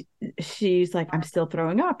like, I'm still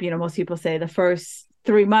throwing up. Most people say the first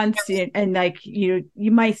 3 months, and like you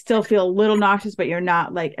might still feel a little nauseous, but you're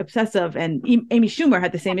not like obsessive. And Amy Schumer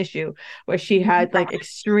had the same issue, where she had like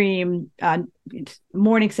extreme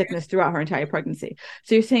morning sickness throughout her entire pregnancy.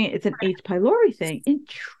 So you're saying it's an H. pylori thing.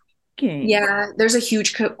 Yeah, there's a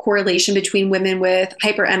huge correlation between women with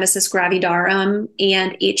hyperemesis gravidarum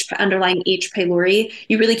and underlying H. pylori.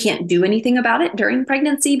 You really can't do anything about it during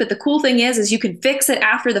pregnancy, but the cool thing is you can fix it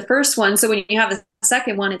after the first one. So when you have the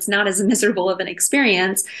second one, it's not as miserable of an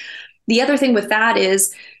experience. The other thing with that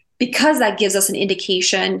is, because that gives us an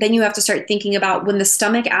indication, then you have to start thinking about when the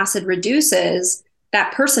stomach acid reduces,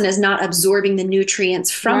 that person is not absorbing the nutrients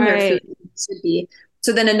from their food should be.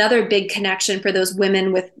 So then another big connection for those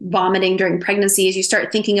women with vomiting during pregnancy is you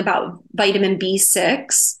start thinking about vitamin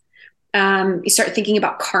B6. You start thinking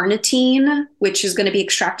about carnitine, which is going to be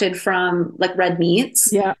extracted from like red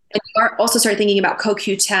meats. Yeah. And you also start thinking about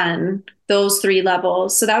CoQ10, those 3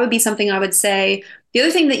 levels. So that would be something I would say. The other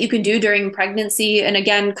thing that you can do during pregnancy, and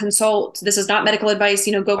again, consult, this is not medical advice,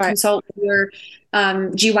 go consult your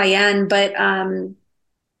GYN, but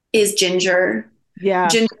is ginger. Yeah.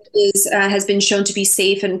 Ginger has been shown to be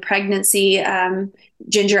safe in pregnancy.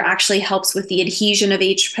 Ginger actually helps with the adhesion of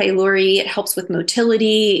H. pylori. It helps with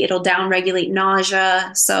motility. It'll downregulate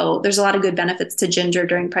nausea. So there's a lot of good benefits to ginger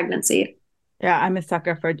during pregnancy. Yeah, I'm a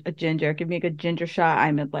sucker for a ginger. Give me a good ginger shot.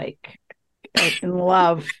 I'm in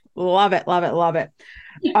love it.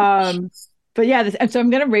 But yeah, so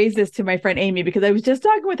I'm gonna raise this to my friend Amy, because I was just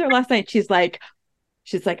talking with her last night. She's like,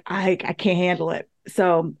 I can't handle it.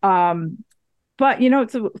 So but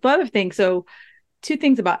it's a lot of things. So 2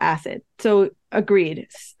 things about acid. So agreed.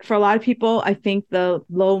 For a lot of people, I think the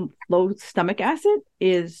low stomach acid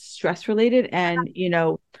is stress related. And,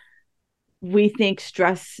 we think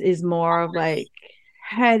stress is more of like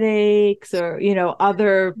headaches or,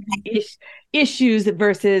 other issues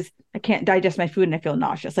versus I can't digest my food and I feel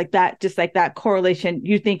nauseous. Like that, just like that correlation.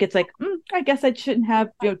 You think it's like, I guess I shouldn't have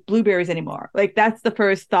blueberries anymore. Like that's the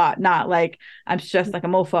first thought, not like I'm stressed like a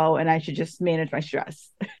mofo and I should just manage my stress.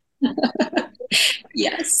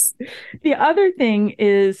 Yes. The other thing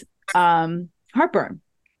is heartburn,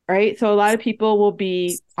 right? So a lot of people will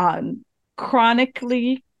be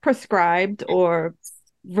chronically prescribed or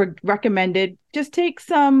recommended, just take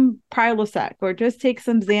some Prilosec or just take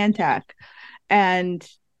some Zantac, and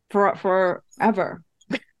forever.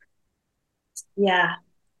 Yeah,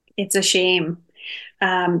 it's a shame.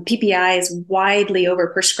 PPI is widely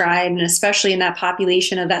overprescribed, and especially in that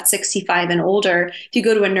population of that 65 and older. If you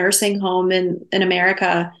go to a nursing home in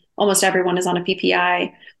America, almost everyone is on a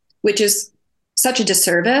PPI, which is such a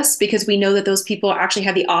disservice because we know that those people actually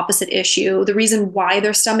have the opposite issue. The reason why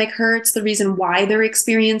their stomach hurts, the reason why they're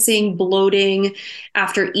experiencing bloating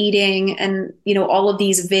after eating and, all of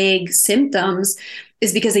these vague symptoms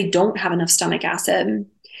is because they don't have enough stomach acid.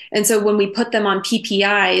 And so when we put them on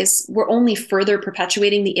PPIs, we're only further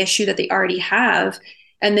perpetuating the issue that they already have.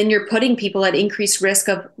 And then you're putting people at increased risk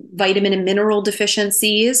of vitamin and mineral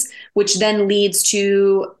deficiencies, which then leads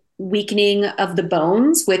to weakening of the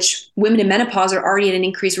bones, which women in menopause are already at an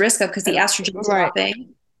increased risk of because the estrogen is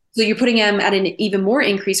dropping. So you're putting them at an even more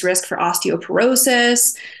increased risk for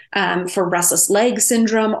osteoporosis, for restless leg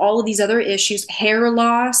syndrome, all of these other issues, hair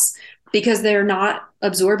loss, because they're not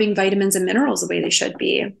absorbing vitamins and minerals the way they should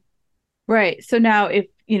be. Right. So now if,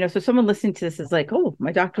 so someone listening to this is like, oh,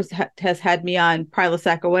 my doctor has had me on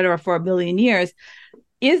Prilosec or whatever for a million years.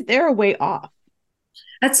 Is there a way off?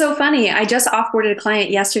 That's so funny. I just offboarded a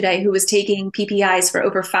client yesterday who was taking PPIs for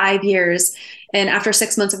over 5 years. And after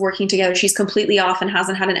 6 months of working together, she's completely off and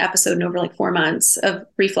hasn't had an episode in over like 4 months of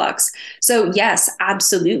reflux. So yes,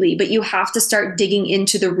 absolutely. But you have to start digging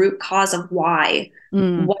into the root cause of why.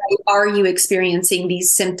 Why are you experiencing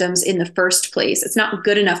these symptoms in the first place? It's not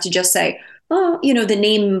good enough to just say, oh, the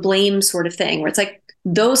name and blame sort of thing, where it's like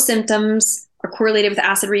those symptoms are correlated with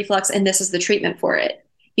acid reflux and this is the treatment for it.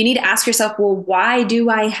 You need to ask yourself, well, why do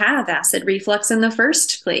I have acid reflux in the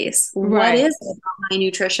first place? What is it about my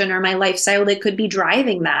nutrition or my lifestyle that could be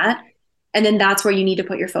driving that? And then that's where you need to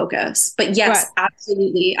put your focus. But yes,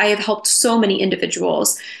 absolutely. I have helped so many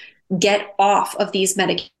individuals get off of these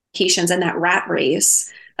medications and that rat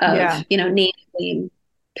race of, name,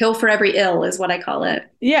 pill for every ill is what I call it.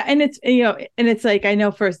 Yeah. And it's like, I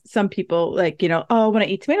know for some people, like, oh, when I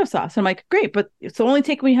eat tomato sauce, I'm like, great, but it's only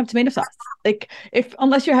take when you have tomato sauce. Like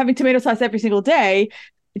unless you're having tomato sauce every single day,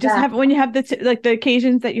 just have it when you have the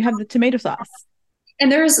occasions that you have the tomato sauce.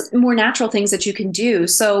 And there's more natural things that you can do.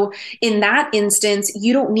 So in that instance,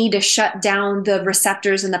 you don't need to shut down the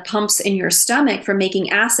receptors and the pumps in your stomach from making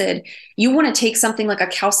acid. You want to take something like a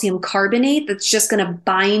calcium carbonate that's just going to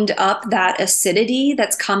bind up that acidity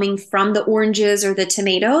that's coming from the oranges or the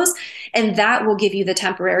tomatoes. And that will give you the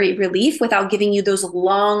temporary relief without giving you those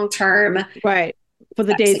long-term. Right. For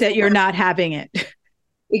the days that you're not having it.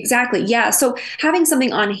 Exactly. Yeah. So having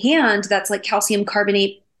something on hand that's like calcium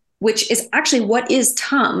carbonate, which is actually what is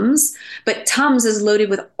Tums, but Tums is loaded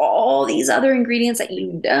with all these other ingredients that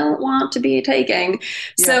you don't want to be taking.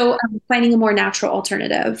 Yeah. So finding a more natural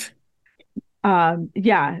alternative.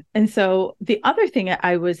 Yeah. And so the other thing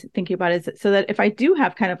I was thinking about is so that if I do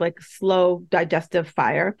have kind of like slow digestive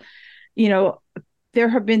fire, there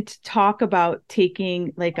have been talk about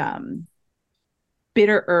taking like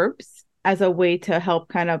bitter herbs as a way to help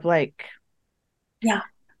kind of like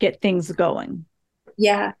get things going.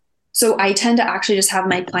 Yeah. So I tend to actually just have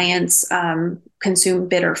my clients consume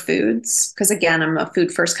bitter foods because, again, I'm a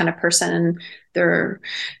food first kind of person and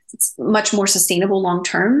it's much more sustainable long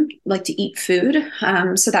term, like to eat food.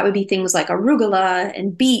 So that would be things like arugula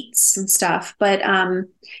and beets and stuff. But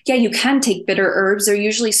yeah, you can take bitter herbs. They're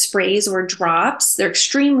usually sprays or drops. They're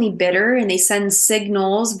extremely bitter and they send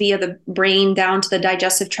signals via the brain down to the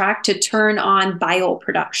digestive tract to turn on bile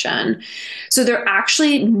production. So they're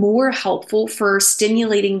actually more helpful for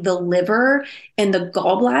stimulating the liver and the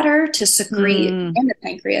gallbladder to secrete and the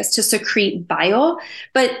pancreas to secrete bile,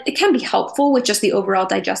 but it can be helpful with just the overall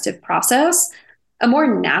digestive process. A more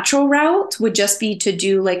natural route would just be to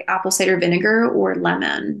do like apple cider vinegar or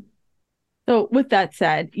lemon. So with that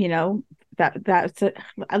said,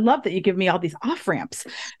 I love that you give me all these off ramps.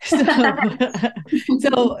 So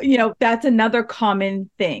that's another common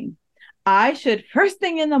thing. I should first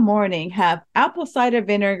thing in the morning have apple cider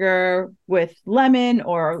vinegar with lemon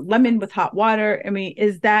or lemon with hot water. I mean,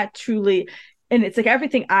 is that truly, and it's like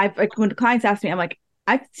everything when the clients ask me, I'm like,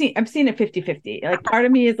 I've seen it 50-50. Like part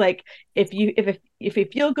of me is like, if you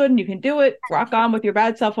feel good and you can do it, rock on with your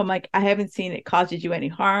bad self. I'm like, I haven't seen it causes you any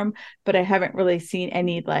harm, but I haven't really seen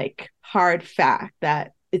any like hard fact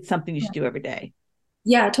that it's something you should do every day.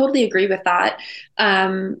 Yeah, I totally agree with that.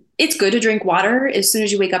 It's good to drink water as soon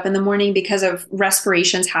as you wake up in the morning because of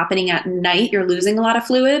respirations happening at night. You're losing a lot of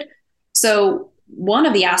fluid. So one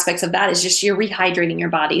of the aspects of that is just you're rehydrating your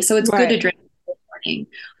body. So it's good to drink.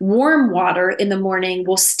 Warm water in the morning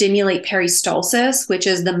will stimulate peristalsis, which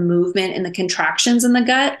is the movement and the contractions in the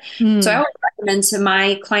gut. So I always recommend to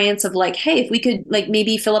my clients of like, hey, if we could like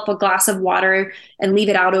maybe fill up a glass of water and leave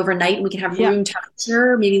it out overnight and we can have room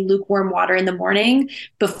temperature, maybe lukewarm water in the morning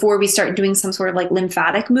before we start doing some sort of like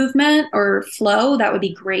lymphatic movement or flow, that would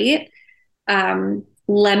be great.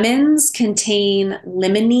 Lemons contain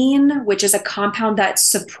limonene, which is a compound that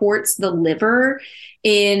supports the liver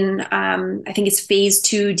in, I think it's phase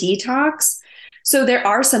 2 detox. So there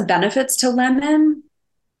are some benefits to lemon.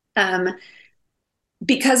 Um,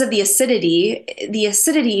 because of the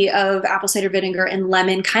acidity of apple cider vinegar and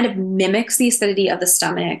lemon kind of mimics the acidity of the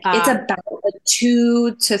stomach. It's about a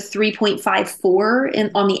 2 to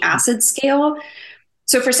 3.54 on the acid scale.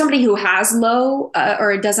 So for somebody who has low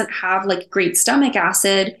or doesn't have like great stomach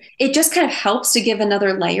acid, it just kind of helps to give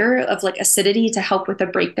another layer of like acidity to help with the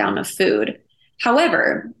breakdown of food.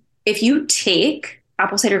 However, if you take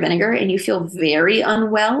apple cider vinegar and you feel very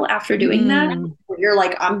unwell after doing that, you're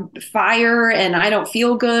like, I'm fire and I don't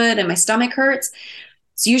feel good and my stomach hurts,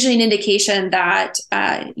 it's usually an indication that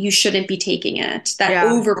you shouldn't be taking it. That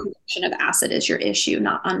overproduction of acid is your issue,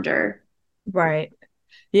 not under. Right.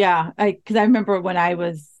 Yeah. Because I remember when I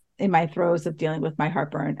was in my throes of dealing with my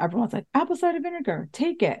heartburn, everyone's like, apple cider vinegar,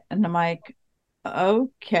 take it. And I'm like,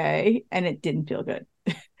 okay. And it didn't feel good.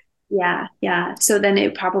 Yeah, yeah. So then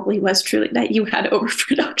it probably was truly that you had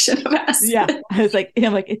overproduction of acid. Yeah. I was like,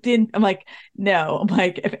 I'm like, it didn't. I'm like, no. I'm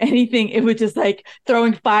like, if anything, it was just like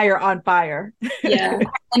throwing fire on fire. Yeah.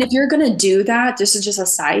 And if you're going to do that, this is just a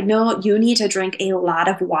side note, you need to drink a lot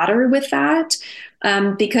of water with that,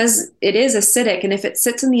 because it is acidic. And if it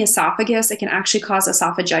sits in the esophagus, it can actually cause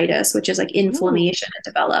esophagitis, which is like inflammation that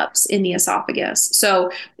develops in the esophagus. So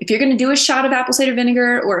if you're going to do a shot of apple cider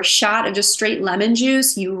vinegar or a shot of just straight lemon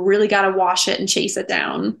juice, you really got to wash it and chase it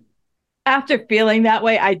down. After feeling that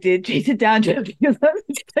way, I did chase it down just because I was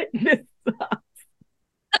like, this sucks.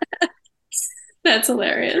 That's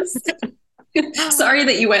hilarious. Sorry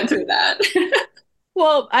that you went through that.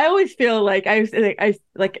 Well, I always feel like I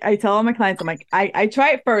tell all my clients, I'm like, I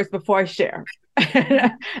try it first before I share.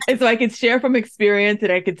 And so I could share from experience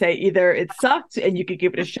and I could say either it sucked and you could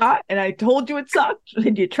give it a shot and I told you it sucked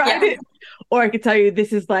and you tried it, or I could tell you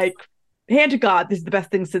this is like, hand to God, this is the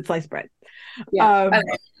best thing since sliced bread. Yeah.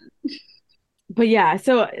 But yeah,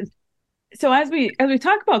 so as we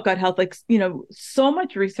talk about gut health, like, so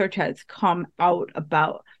much research has come out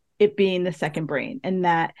about it being the second brain, and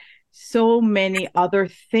that so many other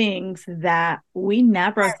things that we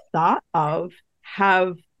never thought of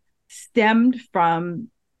have stemmed from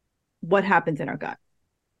what happens in our gut.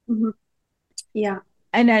 Mm-hmm. Yeah.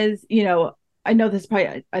 And as I know this is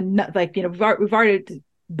probably we've already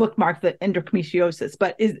bookmarked the endometriosis,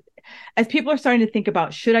 but as people are starting to think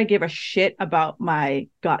about, should I give a shit about my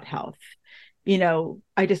gut health?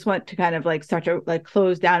 I just want to kind of like start to like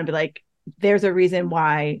close down and be like, there's a reason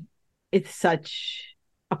why it's such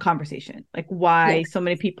a conversation, like why so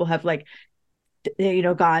many people have like,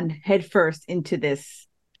 gone headfirst into this,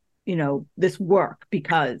 this work,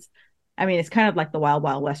 because I mean, it's kind of like the wild,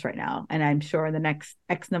 wild west right now. And I'm sure in the next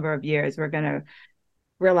X number of years, we're going to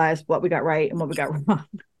realize what we got right and what we got wrong.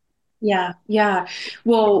 Yeah. Yeah.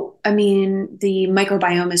 Well, I mean, the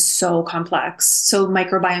microbiome is so complex. So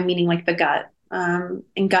microbiome meaning like the gut,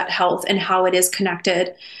 and gut health and how it is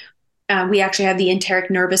connected. We actually have the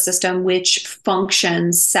enteric nervous system, which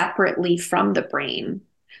functions separately from the brain.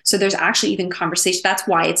 So there's actually even conversation. That's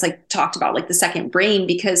why it's like talked about like the second brain,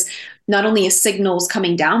 because not only is signals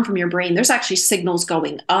coming down from your brain, there's actually signals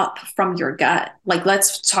going up from your gut. Like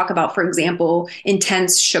let's talk about, for example,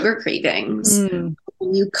 intense sugar cravings. When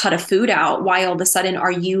you cut a food out, why all of a sudden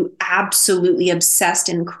are you absolutely obsessed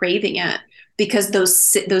and craving it? Because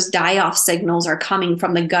those die-off signals are coming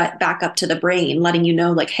from the gut back up to the brain, letting you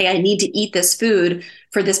know like, hey, I need to eat this food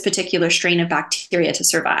for this particular strain of bacteria to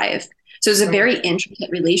survive. So there's a very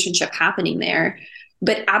intricate relationship happening there.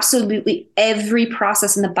 But absolutely every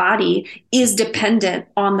process in the body is dependent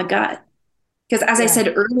on the gut. Because as I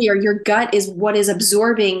said earlier, your gut is what is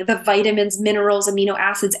absorbing the vitamins, minerals, amino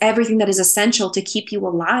acids, everything that is essential to keep you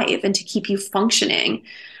alive and to keep you functioning.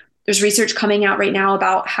 There's research coming out right now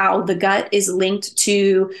about how the gut is linked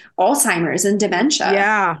to Alzheimer's and dementia.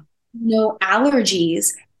 Yeah.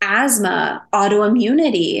 Allergies, asthma,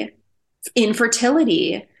 autoimmunity,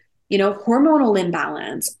 infertility, hormonal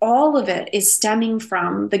imbalance, all of it is stemming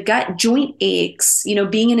from the gut, joint aches,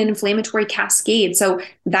 being in an inflammatory cascade. So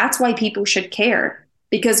that's why people should care,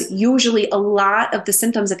 because usually a lot of the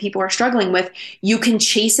symptoms that people are struggling with, you can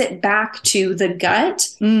chase it back to the gut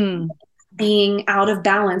being out of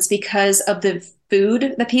balance because of the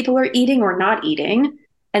food that people are eating or not eating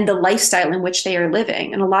and the lifestyle in which they are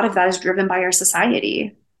living. And a lot of that is driven by our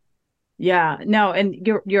society. Yeah, no. And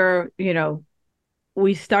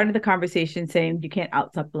we started the conversation saying you can't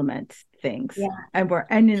out supplement things. And we're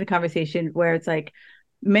ending the conversation where it's like,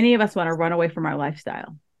 many of us want to run away from our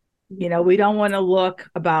lifestyle. We don't want to look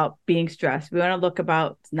about being stressed. We want to look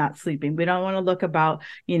about not sleeping. We don't want to look about,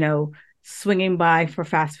 swinging by for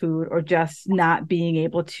fast food or just not being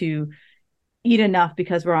able to eat enough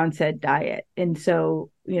because we're on said diet. And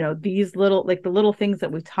so, these little, like the little things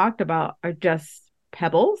that we talked about are just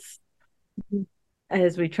pebbles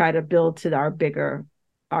as we try to build to our bigger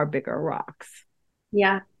rocks.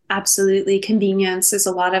 Yeah, absolutely. Convenience is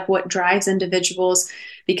a lot of what drives individuals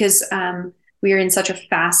because we are in such a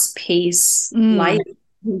fast pace life. Mm.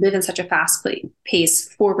 We live in such a fast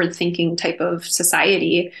pace, forward thinking type of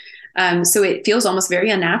society. So it feels almost very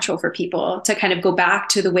unnatural for people to kind of go back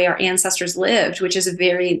to the way our ancestors lived, which is a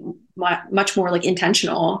very much more like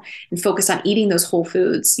intentional and focused on eating those whole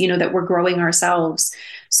foods, that we're growing ourselves.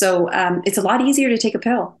 So it's a lot easier to take a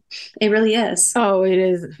pill. It really is. Oh, it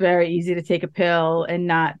is very easy to take a pill and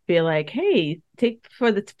not feel like, hey, take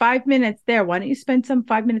for the 5 minutes there. Why don't you spend some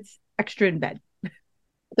 5 minutes extra in bed?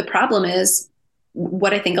 The problem is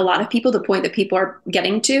what I think a lot of people, the point that people are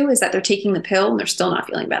getting to is that they're taking the pill and they're still not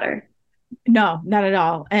feeling better. No, not at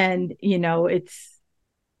all. And, it's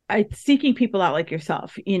seeking people out like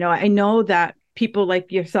yourself. I know that people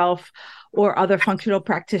like yourself or other functional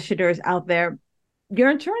practitioners out there, your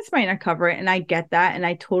insurance might not cover it. And I get that. And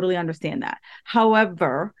I totally understand that.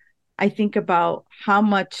 However, I think about how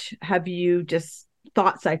much have you just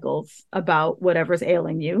thought cycles about whatever's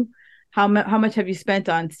ailing you? How much have you spent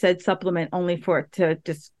on said supplement only for it to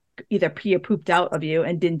just either pee or pooped out of you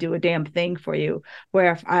and didn't do a damn thing for you?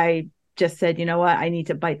 Where if I just said, you know what, I need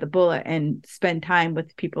to bite the bullet and spend time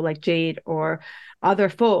with people like Jade or other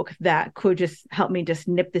folk that could just help me just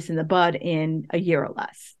nip this in the bud in a year or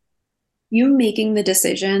less. You making the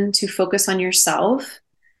decision to focus on yourself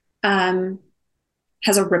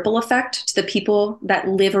has a ripple effect to the people that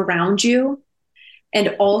live around you and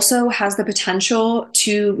also has the potential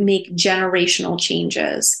to make generational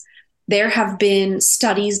changes. There have been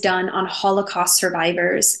studies done on Holocaust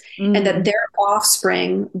survivors and that Mm. their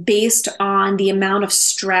offspring, based on the amount of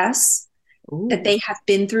stress that Ooh. they have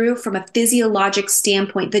been through from a physiologic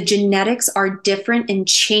standpoint, the genetics are different and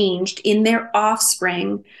changed in their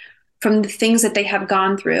offspring from the things that they have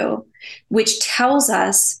gone through, which tells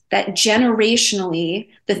us that generationally,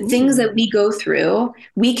 the things Ooh. that we go through,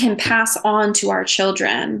 we can pass on to our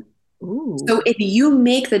children. Ooh. So if you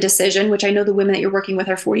make the decision, which I know the women that you're working with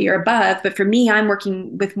are 40 or above, but for me, I'm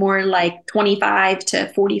working with more like 25 to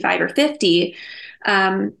 45 or 50.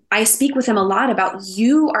 I speak with them a lot about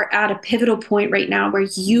you are at a pivotal point right now where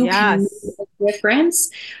you can make Yes. a difference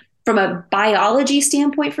from a biology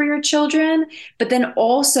standpoint for your children, but then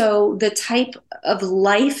also the type of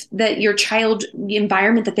life that your child, the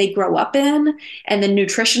environment that they grow up in, and the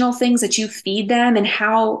nutritional things that you feed them, and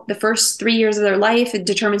how the first 3 years of their life it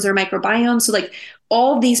determines their microbiome. So, like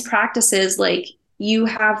all these practices, like you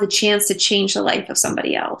have the chance to change the life of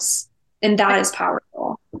somebody else, and that is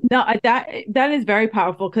powerful. No, that is very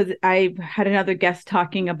powerful because I had another guest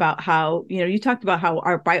talking about how, you talked about how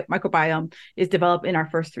our microbiome is developed in our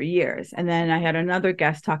first 3 years. And then I had another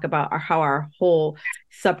guest talk about how our whole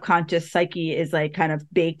subconscious psyche is like kind of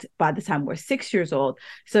baked by the time we're 6 years old.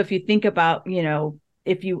 So if you think about,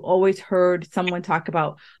 if you always heard someone talk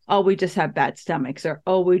about, oh, we just have bad stomachs or,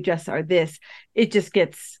 oh, we just are this, it just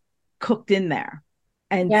gets cooked in there.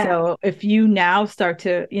 And Yeah. so if you now start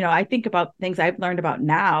to, I think about things I've learned about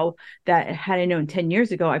now that had I known 10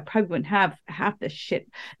 years ago, I probably wouldn't have half the shit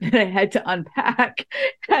that I had to unpack.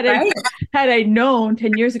 Had I Right. had I known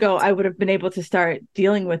 10 years ago, I would have been able to start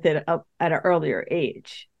dealing with it up at an earlier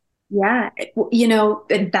age. Yeah,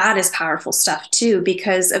 and that is powerful stuff too,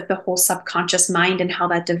 because of the whole subconscious mind and how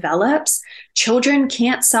that develops. Children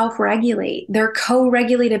can't self-regulate. They're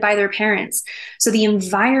co-regulated by their parents. So the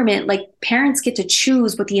environment, like parents get to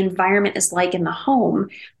choose what the environment is like in the home.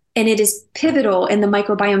 And it is pivotal in the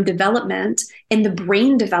microbiome development and the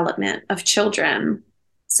brain development of children.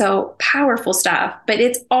 So powerful stuff, but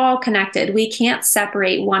it's all connected. We can't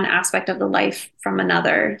separate one aspect of the life from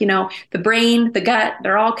another. The brain, the gut,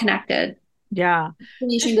 they're all connected. Yeah.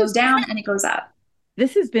 Inflammation This goes is down and it goes up.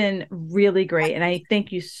 this has been really great. And I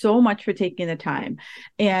thank you so much for taking the time.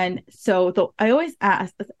 And so I always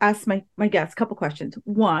ask my guests a couple questions.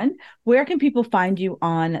 One, where can people find you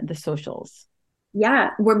on the socials?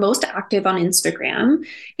 Yeah, we're most active on Instagram,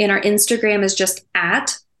 and our Instagram is just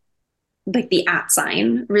at like the at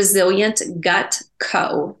sign resilient gut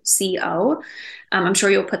co. I'm sure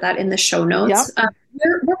you'll put that in the show notes. Yep.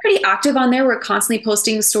 We're pretty active on there. We're constantly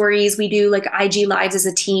posting stories. We do like IG lives as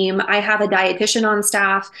a team. I have a dietitian on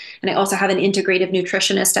staff, and I also have an integrative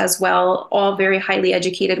nutritionist as well, all very highly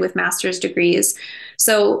educated with master's degrees.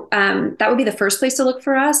 So that would be the first place to look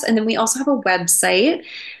for us. And then we also have a website.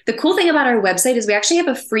 The cool thing about our website is we actually have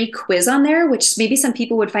a free quiz on there, which maybe some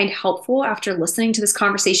people would find helpful after listening to this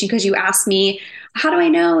conversation, because you asked me, how do I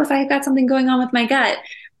know if I've got something going on with my gut?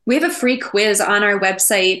 We have a free quiz on our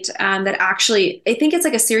website that actually, I think it's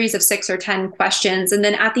like a series of 6 or 10 questions. And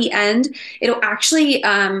then at the end, it'll actually,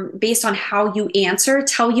 based on how you answer,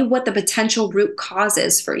 tell you what the potential root cause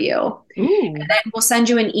is for you. Ooh. And then we'll send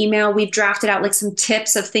you an email. We've drafted out like some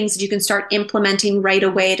tips of things that you can start implementing right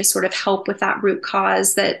away to sort of help with that root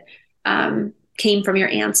cause that came from your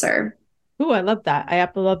answer. Ooh, I love that. I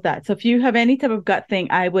love that. So if you have any type of gut thing,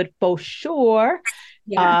 I would for sure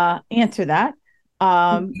answer that.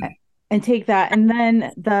 And take that. And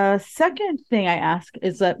then the second thing I ask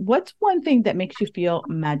is that what's one thing that makes you feel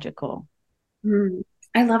magical?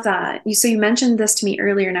 I love that. So you mentioned this to me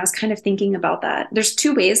earlier, and I was kind of thinking about that. There's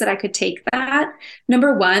 2 ways that I could take that.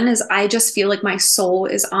 Number one is I just feel like my soul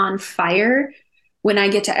is on fire when I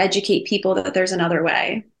get to educate people that there's another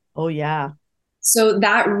way. Oh, yeah. So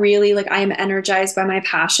that really, like, I am energized by my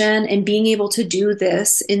passion, and being able to do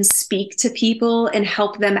this and speak to people and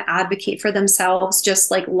help them advocate for themselves just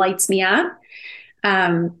like lights me up.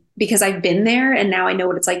 Because I've been there and now I know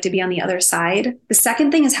what it's like to be on the other side. The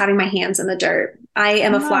second thing is having my hands in the dirt. I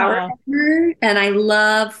am a flower gardener, and I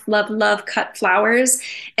love, love, love cut flowers.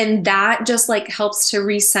 And that just like helps to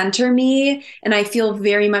recenter me. And I feel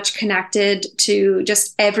very much connected to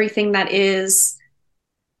just everything that is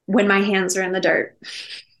when my hands are in the dirt.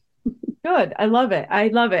 Good. I love it. I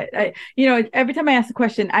love it. Every time I ask a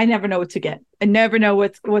question, I never know what to get. I never know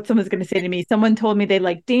what someone's going to say to me. Someone told me they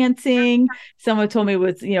like dancing. Someone told me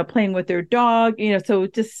was, playing with their dog, so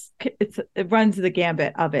it runs the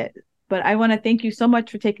gambit of it. But I want to thank you so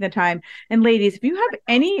much for taking the time. And ladies, if you have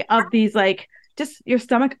any of these, like just your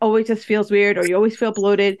stomach always just feels weird, or you always feel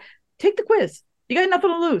bloated, take the quiz. You got nothing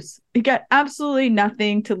to lose. You got absolutely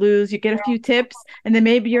nothing to lose. You get a few tips, and then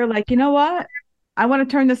maybe you're like, you know what? I want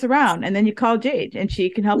to turn this around. And then you call Jade and she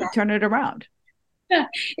can help you turn it around. Yeah,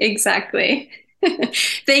 exactly.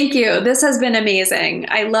 Thank you. This has been amazing.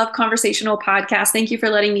 I love conversational podcasts. Thank you for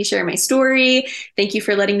letting me share my story. Thank you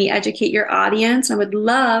for letting me educate your audience. I would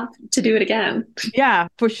love to do it again. Yeah,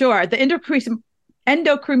 for sure. The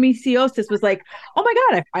endometriosis was like, oh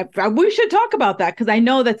my God, we should talk about that, because I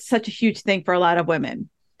know that's such a huge thing for a lot of women.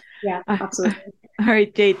 Yeah, absolutely. All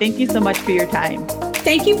right, Jade, thank you so much for your time.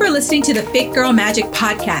 Thank you for listening to the Fit Girl Magic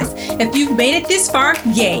podcast. If you've made it this far,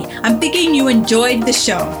 yay. I'm thinking you enjoyed the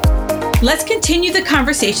show. Let's continue the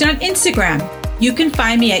conversation on Instagram. You can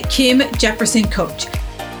find me at Kim Jefferson Coach.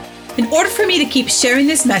 In order for me to keep sharing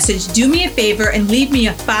this message, do me a favor and leave me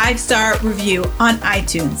a 5-star review on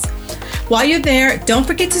iTunes. While you're there, don't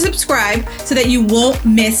forget to subscribe so that you won't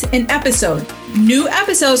miss an episode. New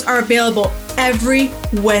episodes are available every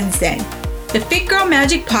Wednesday. The Fit Girl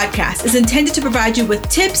Magic podcast is intended to provide you with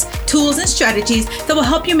tips, tools, and strategies that will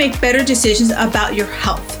help you make better decisions about your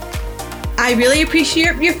health. I really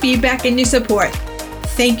appreciate your feedback and your support.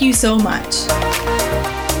 Thank you so much.